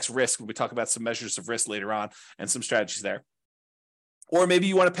that affects risk when we talk about some measures of risk later on and some strategies there. Or maybe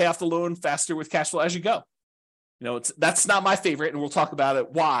you want to pay off the loan faster with cash flow as you go. You know, that's not my favorite, and we'll talk about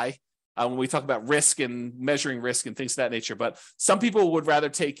it why when we talk about risk and measuring risk and things of that nature. But some people would rather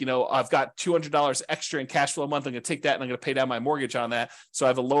take, you know, I've got $200 extra in cash flow a month. I'm going to take that and I'm going to pay down my mortgage on that. So I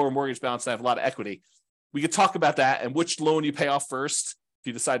have a lower mortgage balance and I have a lot of equity. We could talk about that and which loan you pay off first. If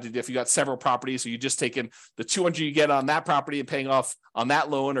you decide to, if you got several properties, or you just taking the 200 you get on that property and paying off on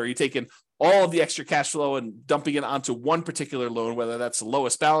that loan, or you taking all of the extra cash flow and dumping it onto one particular loan, whether that's the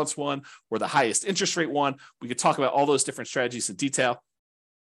lowest balance one or the highest interest rate one. We could talk about all those different strategies in detail.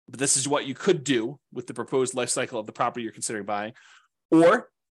 But this is what you could do with the proposed life cycle of the property you're considering buying. Or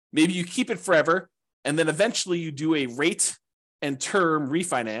maybe you keep it forever, and then eventually you do a rate and term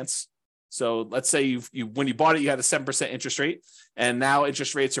refinance. So let's say you when you bought it, you had a 7% interest rate, and now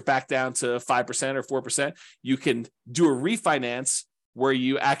interest rates are back down to 5% or 4%. You can do a refinance where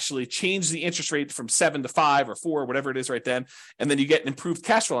you actually change the interest rate from 7 to 5 or 4, whatever it is right then, and then you get an improved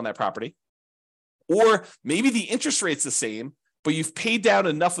cash flow on that property. Or maybe the interest rate's the same, but you've paid down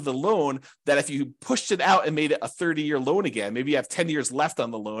enough of the loan that if you pushed it out and made it a 30-year loan again, maybe you have 10 years left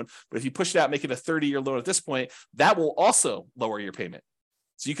on the loan, but if you push it out, make it a 30-year loan at this point, that will also lower your payment.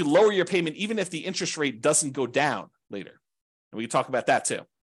 So you can lower your payment even if the interest rate doesn't go down later. And we can talk about that too.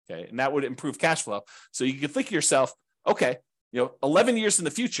 Okay. And that would improve cash flow. So you can think to yourself, okay, 11 years in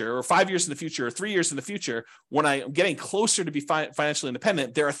the future, or 5 years in the future, or 3 years in the future, when I'm getting closer to be financially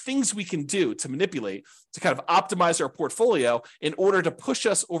independent, there are things we can do to manipulate, to kind of optimize our portfolio in order to push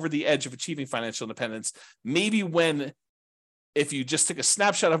us over the edge of achieving financial independence. Maybe if you just took a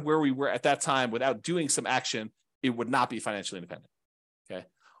snapshot of where we were at that time without doing some action, it would not be financially independent. Okay.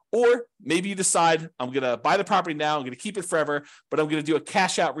 Or maybe you decide, I'm going to buy the property now, I'm going to keep it forever, but I'm going to do a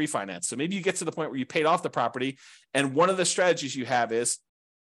cash out refinance. So maybe you get to the point where you paid off the property, and one of the strategies you have is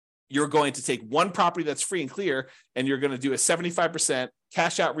you're going to take one property that's free and clear, and you're going to do a 75%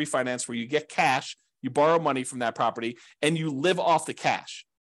 cash out refinance where you get cash, you borrow money from that property, and you live off the cash.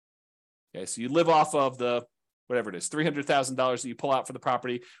 Okay, so you live off of the whatever it is, $300,000 that you pull out for the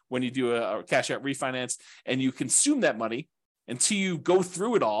property when you do a cash out refinance, and you consume that money until you go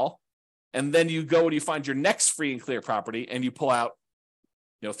through it all, and then you go and you find your next free and clear property, and you pull out,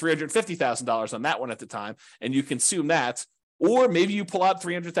 $350,000 on that one at the time, and you consume that, Or maybe you pull out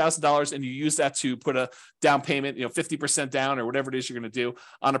 $300,000 and you use that to put a down payment, 50% down or whatever it is you're going to do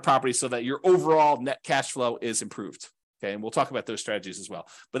on a property so that your overall net cash flow is improved. Okay. And we'll talk about those strategies as well.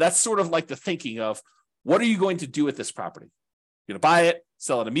 But that's sort of like the thinking of what are you going to do with this property? You're going to buy it,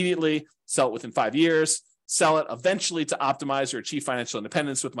 sell it immediately, sell it within 5 years, sell it eventually to optimize or achieve financial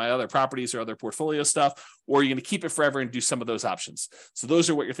independence with my other properties or other portfolio stuff, or you're going to keep it forever and do some of those options. So those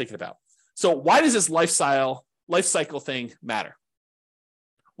are what you're thinking about. So why does this life cycle thing matter?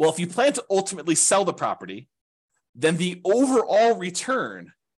 Well, if you plan to ultimately sell the property, then the overall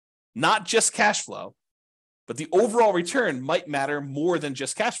return, not just cash flow, but the overall return might matter more than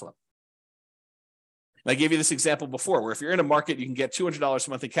just cash flow. And I gave you this example before, where if you're in a market, you can get $200 a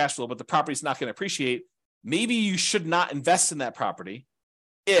month in cash flow, but the property's not going to appreciate. Maybe you should not invest in that property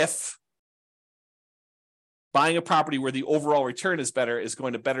if buying a property where the overall return is better is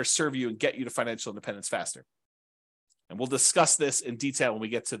going to better serve you and get you to financial independence faster. And we'll discuss this in detail when we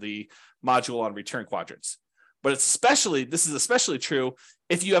get to the module on return quadrants. But this is especially true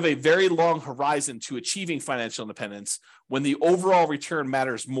if you have a very long horizon to achieving financial independence when the overall return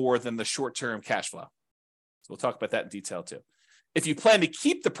matters more than the short-term cash flow. So we'll talk about that in detail too. If you plan to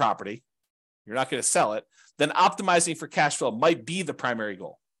keep the property, you're not going to sell it, then optimizing for cash flow might be the primary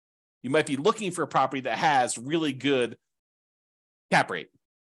goal. You might be looking for a property that has really good cap rate,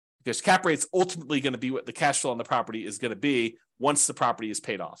 because cap rate's ultimately going to be what the cash flow on the property is going to be once the property is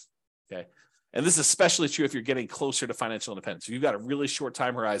paid off. Okay. And this is especially true if you're getting closer to financial independence. If you've got a really short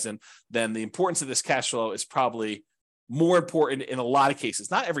time horizon, then the importance of this cash flow is probably more important in a lot of cases,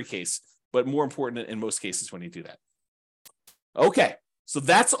 not every case, but more important in most cases when you do that. Okay. So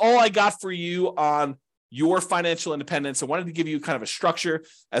that's all I got for you on your financial independence. I wanted to give you kind of a structure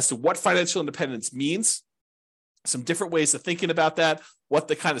as to what financial independence means, some different ways of thinking about that, what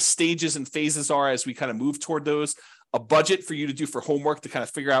the kind of stages and phases are as we kind of move toward those, a budget for you to do for homework to kind of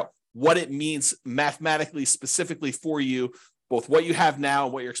figure out what it means mathematically, specifically for you, both what you have now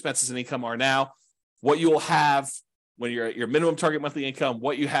and what your expenses and income are now, what you will have when you're at your minimum target monthly income,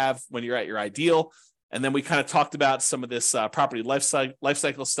 what you have when you're at your ideal. And then we kind of talked about some of this property life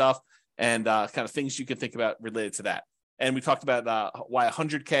cycle stuff and kind of things you can think about related to that. And we talked about why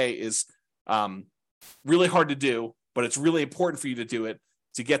 100K is really hard to do, but it's really important for you to do it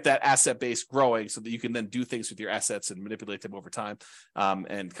to get that asset base growing so that you can then do things with your assets and manipulate them over time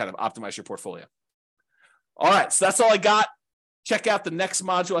and kind of optimize your portfolio. All right, so that's all I got. Check out the next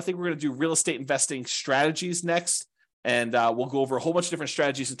module. I think we're going to do real estate investing strategies next. And we'll go over a whole bunch of different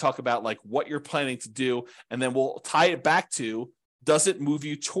strategies and talk about like what you're planning to do. And then we'll tie it back to, does it move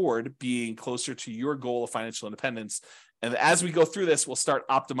you toward being closer to your goal of financial independence? And as we go through this, we'll start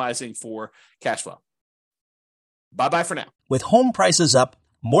optimizing for cash flow. Bye-bye for now. With home prices up,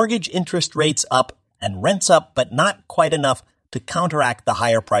 mortgage interest rates up, and rents up, but not quite enough to counteract the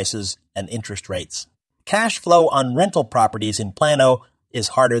higher prices and interest rates, cash flow on rental properties in Plano is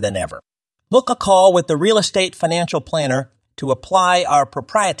harder than ever. Book a call with the Real Estate Financial Planner to apply our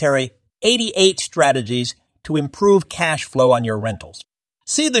proprietary 88 strategies to improve cash flow on your rentals.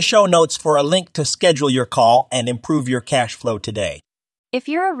 See the show notes for a link to schedule your call and improve your cash flow today. If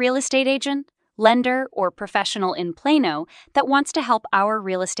you're a real estate agent, lender, or professional in Plano that wants to help our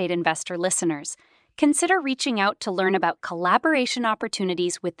real estate investor listeners, consider reaching out to learn about collaboration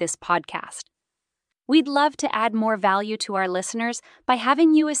opportunities with this podcast. We'd love to add more value to our listeners by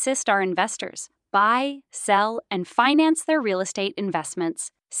having you assist our investors buy, sell, and finance their real estate investments.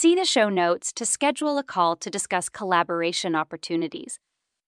 See the show notes to schedule a call to discuss collaboration opportunities.